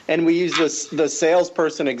head. And we used the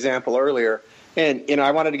salesperson example earlier. And, you know,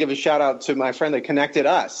 I wanted to give a shout out to my friend that connected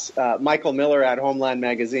us, Michael Miller at Homeland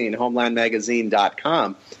Magazine,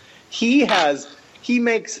 homelandmagazine.com. He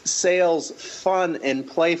makes sales fun and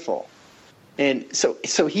playful. And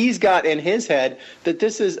so he's got in his head that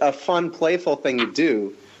this is a fun, playful thing to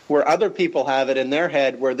do, where other people have it in their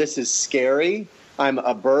head where this is scary. I'm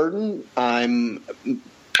a burden. I'm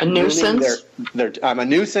a nuisance. I'm a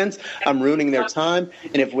nuisance. I'm ruining their time.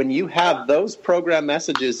 And if when you have those program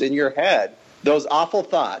messages in your head, those awful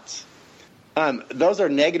thoughts, those are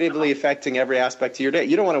negatively affecting every aspect of your day.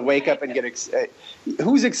 You don't want to wake up and get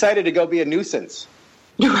who's excited to go be a nuisance?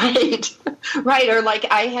 Right. Or like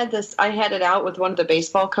I had it out with one of the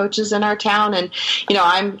baseball coaches in our town, and, you know,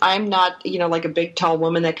 I'm not, you know, like a big tall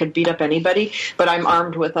woman that could beat up anybody, but I'm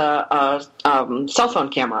armed with a cell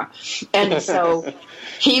phone camera. And so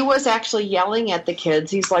he was actually yelling at the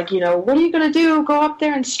kids. He's like, you know, what are you going to do? Go up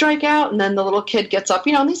there and strike out? And then the little kid gets up,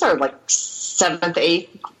 you know, and these are like 7th,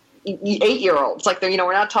 8-year-olds, like, they're, you know,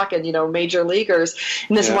 we're not talking, you know, major leaguers.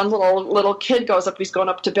 And this one little kid goes up, he's going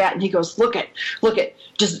up to bat, and he goes, look it,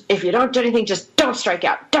 just, if you don't do anything, just don't strike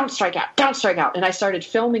out. And I started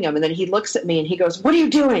filming him, and then he looks at me and he goes, what are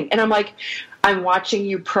you doing? And I'm like, I'm watching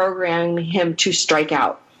you program him to strike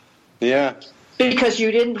out. Yeah. Because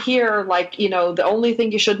you didn't hear, like, you know, the only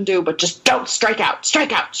thing you shouldn't do, but just don't strike out.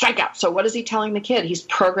 So what is he telling the kid? He's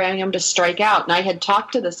programming him to strike out. And I had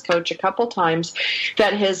talked to this coach a couple times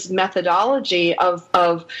that his methodology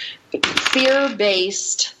of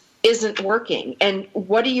fear-based isn't working. And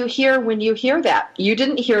what do you hear when you hear that? You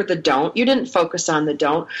didn't hear the don't. You didn't focus on the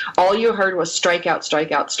don't. All you heard was strike out.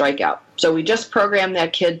 So we just programmed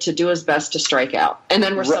that kid to do his best to strike out. And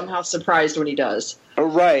then we're somehow surprised when he does.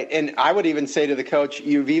 Right. And I would even say to the coach,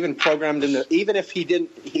 you've even programmed him, even if he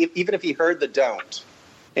heard the don't,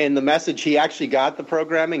 and the message, he actually got the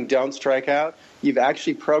programming, don't strike out, you've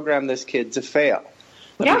actually programmed this kid to fail.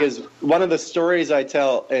 Yeah. Because one of the stories I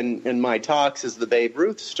tell in my talks is the Babe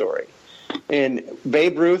Ruth story. And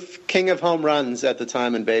Babe Ruth, king of home runs at the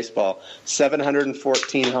time in baseball,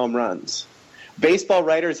 714 home runs. Baseball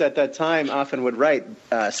writers at that time often would write,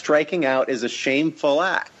 striking out is a shameful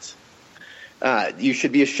act. You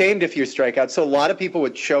should be ashamed if you strike out. So a lot of people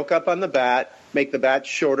would choke up on the bat, make the bat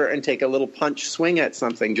shorter, and take a little punch swing at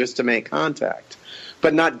something just to make contact.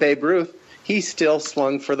 But not Babe Ruth. He still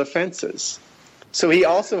swung for the fences. So he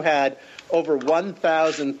also had over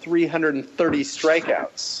 1,330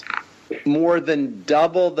 strikeouts, more than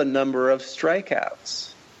double the number of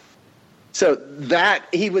strikeouts. So that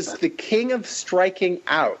he was the king of striking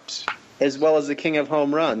out, as well as the king of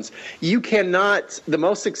home runs. You cannot, the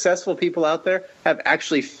most successful people out there have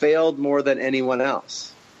actually failed more than anyone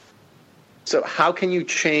else. So how can you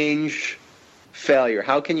change failure?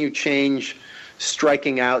 How can you change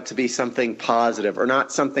striking out to be something positive or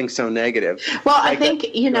not something so negative? Well, I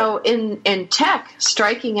think, you know, in tech,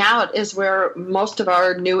 striking out is where most of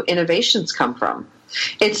our new innovations come from.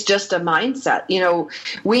 It's just a mindset.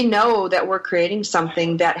 We know that we're creating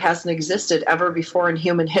something that hasn't existed ever before in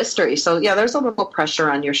human history. So, yeah, there's a little pressure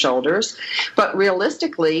on your shoulders. But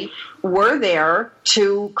realistically, we're there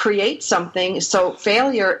to create something. So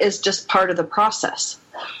failure is just part of the process.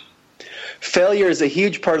 Failure is a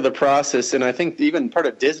huge part of the process. And I think even part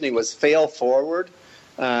of Disney was fail forward.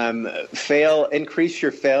 Increase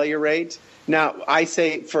your failure rate. Now, I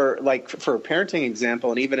say for a parenting example,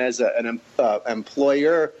 and even as an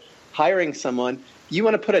employer hiring someone, you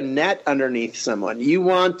want to put a net underneath someone. You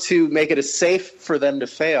want to make it safe for them to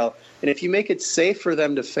fail. And if you make it safe for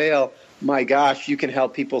them to fail, my gosh, you can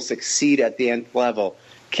help people succeed at the nth level.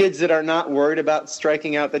 Kids that are not worried about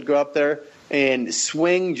striking out, that go up there and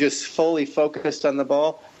swing just fully focused on the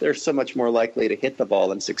ball, they're so much more likely to hit the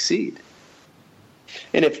ball and succeed.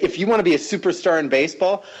 And if you want to be a superstar in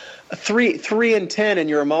baseball, 3 in 10 and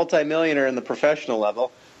you're a multimillionaire in the professional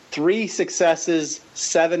level, 3 successes,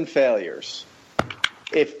 7 failures.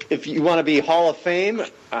 If you want to be Hall of Fame,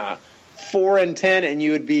 4 in 10 and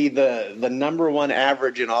you would be the number one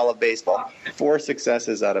average in all of baseball. 4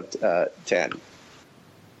 successes out of 10.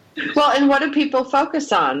 Well, and what do people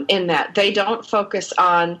focus on in that? They don't focus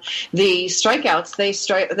on the strikeouts.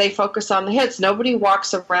 They focus on the hits. Nobody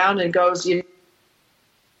walks around and goes,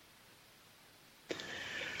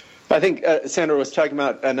 I think Sandra was talking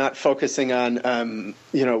about not focusing on,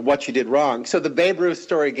 what you did wrong. So the Babe Ruth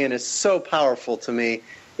story, again, is so powerful to me,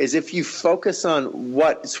 is if you focus on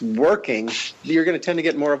what's working, you're going to tend to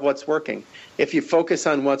get more of what's working. If you focus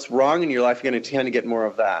on what's wrong in your life, you're going to tend to get more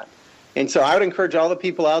of that. And so I would encourage all the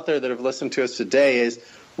people out there that have listened to us today is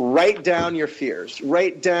write down your fears.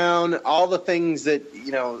 Write down all the things that,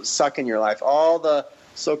 suck in your life, all the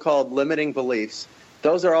so-called limiting beliefs.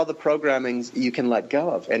 Those are all the programmings you can let go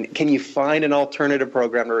of. And can you find an alternative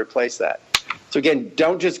program to replace that? So again,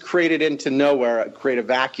 don't just create it into nowhere, create a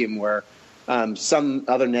vacuum where some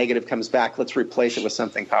other negative comes back. Let's replace it with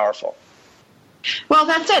something powerful. Well,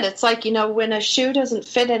 that's it. It's like, when a shoe doesn't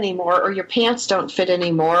fit anymore, or your pants don't fit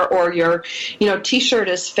anymore, or your, T-shirt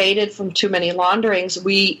is faded from too many launderings.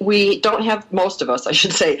 We don't have, most of us, I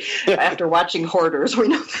should say, after watching Hoarders, we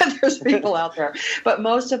know that there's people out there. But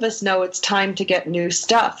most of us know it's time to get new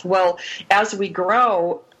stuff. Well, as we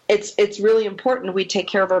grow, it's really important we take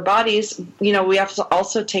care of our bodies. We have to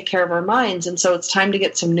also take care of our minds. And so it's time to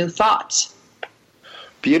get some new thoughts.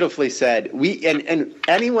 Beautifully said. And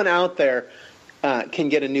anyone out there can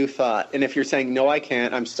get a new thought. And if you're saying, no, I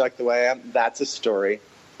can't, I'm stuck the way I am, that's a story.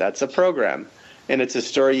 That's a program. And it's a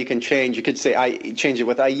story you can change. You could say, I change it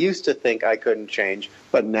with, I used to think I couldn't change,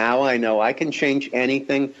 but now I know I can change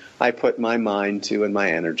anything I put my mind to and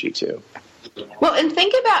my energy to. Well, and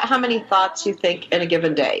think about how many thoughts you think in a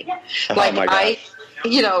given day. Like, my gosh.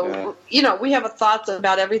 We have thoughts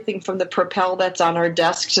about everything from the Propel that's on our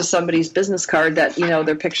desk to somebody's business card that,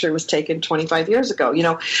 their picture was taken 25 years ago.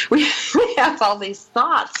 We have all these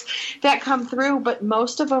thoughts that come through, but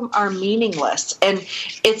most of them are meaningless. And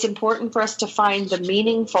it's important for us to find the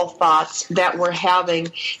meaningful thoughts that we're having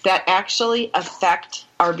that actually affect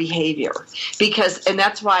our behavior. And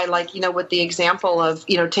that's why, with the example of,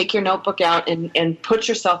 take your notebook out and put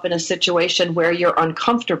yourself in a situation where you're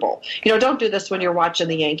uncomfortable. Don't do this when you're watching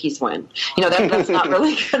the Yankees win. That's not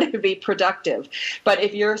really going to be productive. But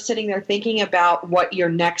if you're sitting there thinking about what your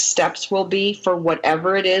next steps will be for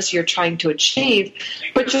whatever it is you're trying to achieve,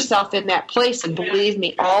 put yourself in that place, and believe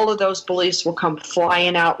me, all of those beliefs will come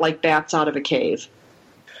flying out like bats out of a cave.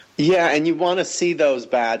 Yeah, and you want to see those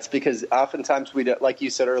bats because oftentimes we don't, like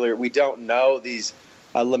you said earlier, we don't know these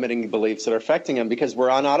limiting beliefs that are affecting them because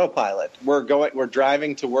we're on autopilot. We're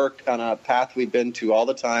driving to work on a path we've been to all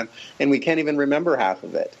the time, and we can't even remember half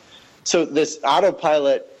of it. So this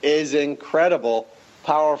autopilot is incredible,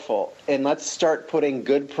 powerful, and let's start putting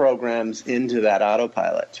good programs into that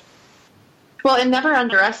autopilot. Well, and never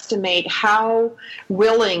underestimate how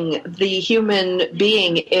willing the human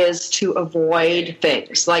being is to avoid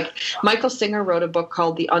things. Like Michael Singer wrote a book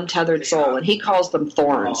called The Untethered Soul, and he calls them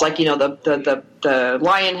thorns. Like, the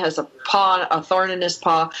lion has a thorn in his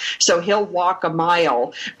paw, so he'll walk a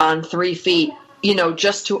mile on 3 feet,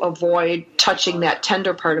 just to avoid touching that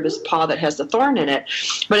tender part of his paw that has the thorn in it.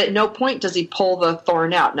 But at no point does he pull the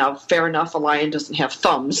thorn out. Now, fair enough, a lion doesn't have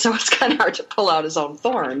thumbs, so it's kind of hard to pull out his own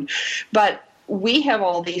thorn. But we have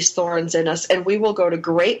all these thorns in us, and we will go to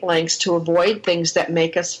great lengths to avoid things that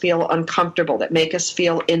make us feel uncomfortable, that make us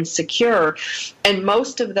feel insecure. And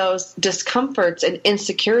most of those discomforts and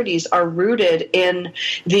insecurities are rooted in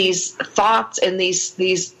these thoughts and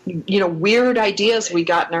these weird ideas we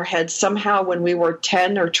got in our heads somehow when we were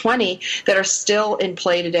 10 or 20 that are still in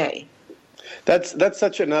play today. That's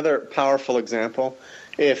such another powerful example.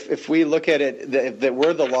 If we look at it, that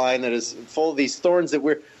we're the line that is full of these thorns, that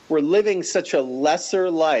we're living such a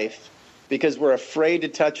lesser life because we're afraid to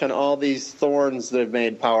touch on all these thorns that have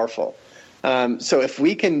made powerful. So if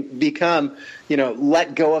we can become,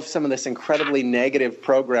 let go of some of this incredibly negative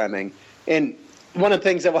programming. And one of the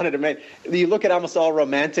things I wanted to make, you look at almost all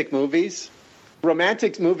romantic movies.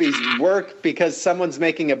 Romantic movies work because someone's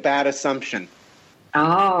making a bad assumption.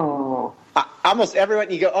 Oh. Almost everyone,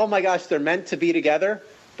 you go, oh my gosh, they're meant to be together,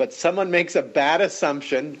 but someone makes a bad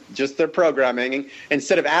assumption, just their programming,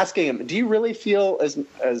 instead of asking them, do you really feel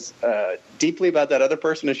as deeply about that other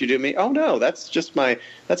person as you do me? Oh no, that's my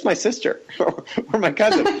sister or my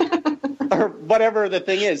cousin or whatever the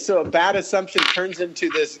thing is. So a bad assumption turns into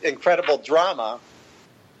this incredible drama,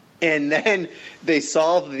 and then they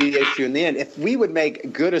solve the issue in the end. If we would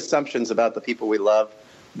make good assumptions about the people we love,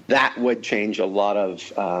 that would change a lot of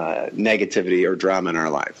negativity or drama in our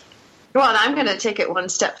life. Well, and I'm going to take it one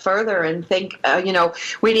step further and think,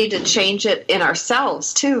 we need to change it in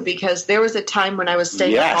ourselves, too, because there was a time when I was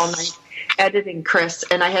staying up all night editing Chris,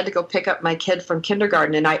 and I had to go pick up my kid from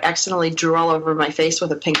kindergarten, and I accidentally drew all over my face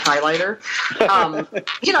with a pink highlighter,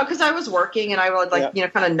 because I was working, and I would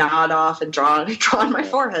kind of nod off and draw on my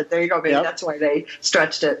forehead. There you go, baby. Yep. That's why they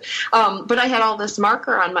stretched it. But I had all this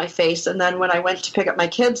marker on my face, and then when I went to pick up my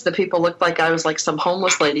kids, the people looked like I was like some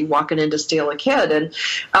homeless lady walking in to steal a kid.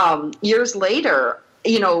 And years later,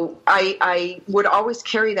 I would always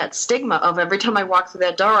carry that stigma of every time I walked through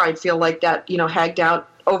that door, I'd feel like that, hagged out,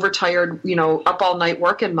 overtired, up all night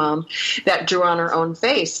working mom that drew on her own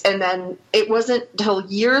face. And then it wasn't until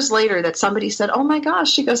years later that somebody said, oh my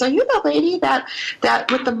gosh, she goes, are you the lady that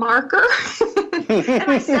with the marker? And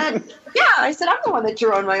I said, yeah, I'm the one that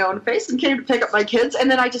drew on my own face and came to pick up my kids.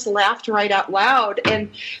 And then I just laughed right out loud.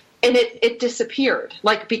 And it disappeared,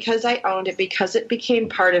 because I owned it, because it became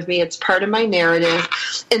part of me. It's part of my narrative.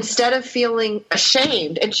 Instead of feeling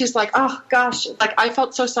ashamed, and she's like, oh, gosh, I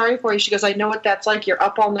felt so sorry for you. She goes, I know what that's like. You're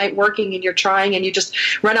up all night working, and you're trying, and you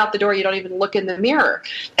just run out the door. You don't even look in the mirror.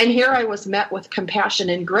 And here I was met with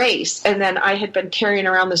compassion and grace, and then I had been carrying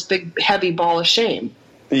around this big, heavy ball of shame.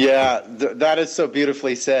 Yeah, that is so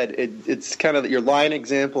beautifully said. It's kind of your line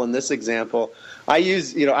example and this example. I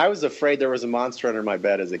was afraid there was a monster under my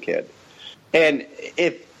bed as a kid. And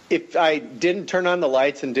if I didn't turn on the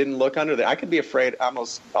lights and didn't look under there, I could be afraid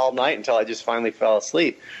almost all night until I just finally fell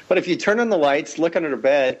asleep. But if you turn on the lights, look under the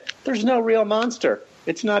bed, there's no real monster.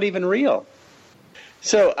 It's not even real.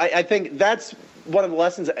 So I think that's one of the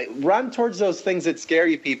lessons. Run towards those things that scare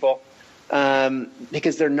you, people,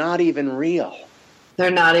 because they're not even real. They're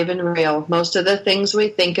not even real. Most of the things we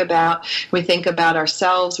think about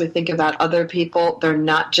ourselves, we think about other people. They're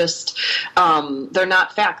not just, they're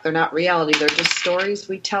not fact. They're not reality. They're just stories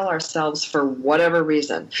we tell ourselves for whatever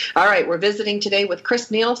reason. All right, we're visiting today with Chris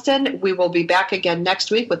Nielsen. We will be back again next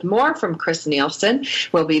week with more from Chris Nielsen.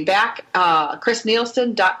 We'll be back,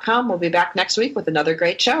 chrisnielsen.com. We'll be back next week with another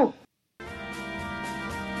great show.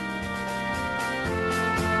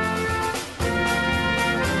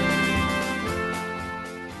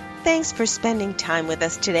 Thanks for spending time with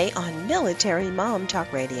us today on Military Mom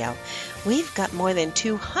Talk Radio. We've got more than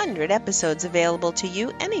 200 episodes available to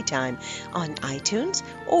you anytime on iTunes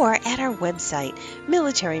or at our website,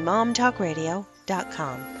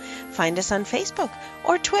 militarymomtalkradio.com. Find us on Facebook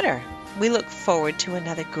or Twitter. We look forward to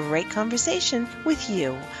another great conversation with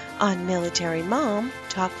you on Military Mom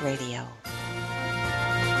Talk Radio.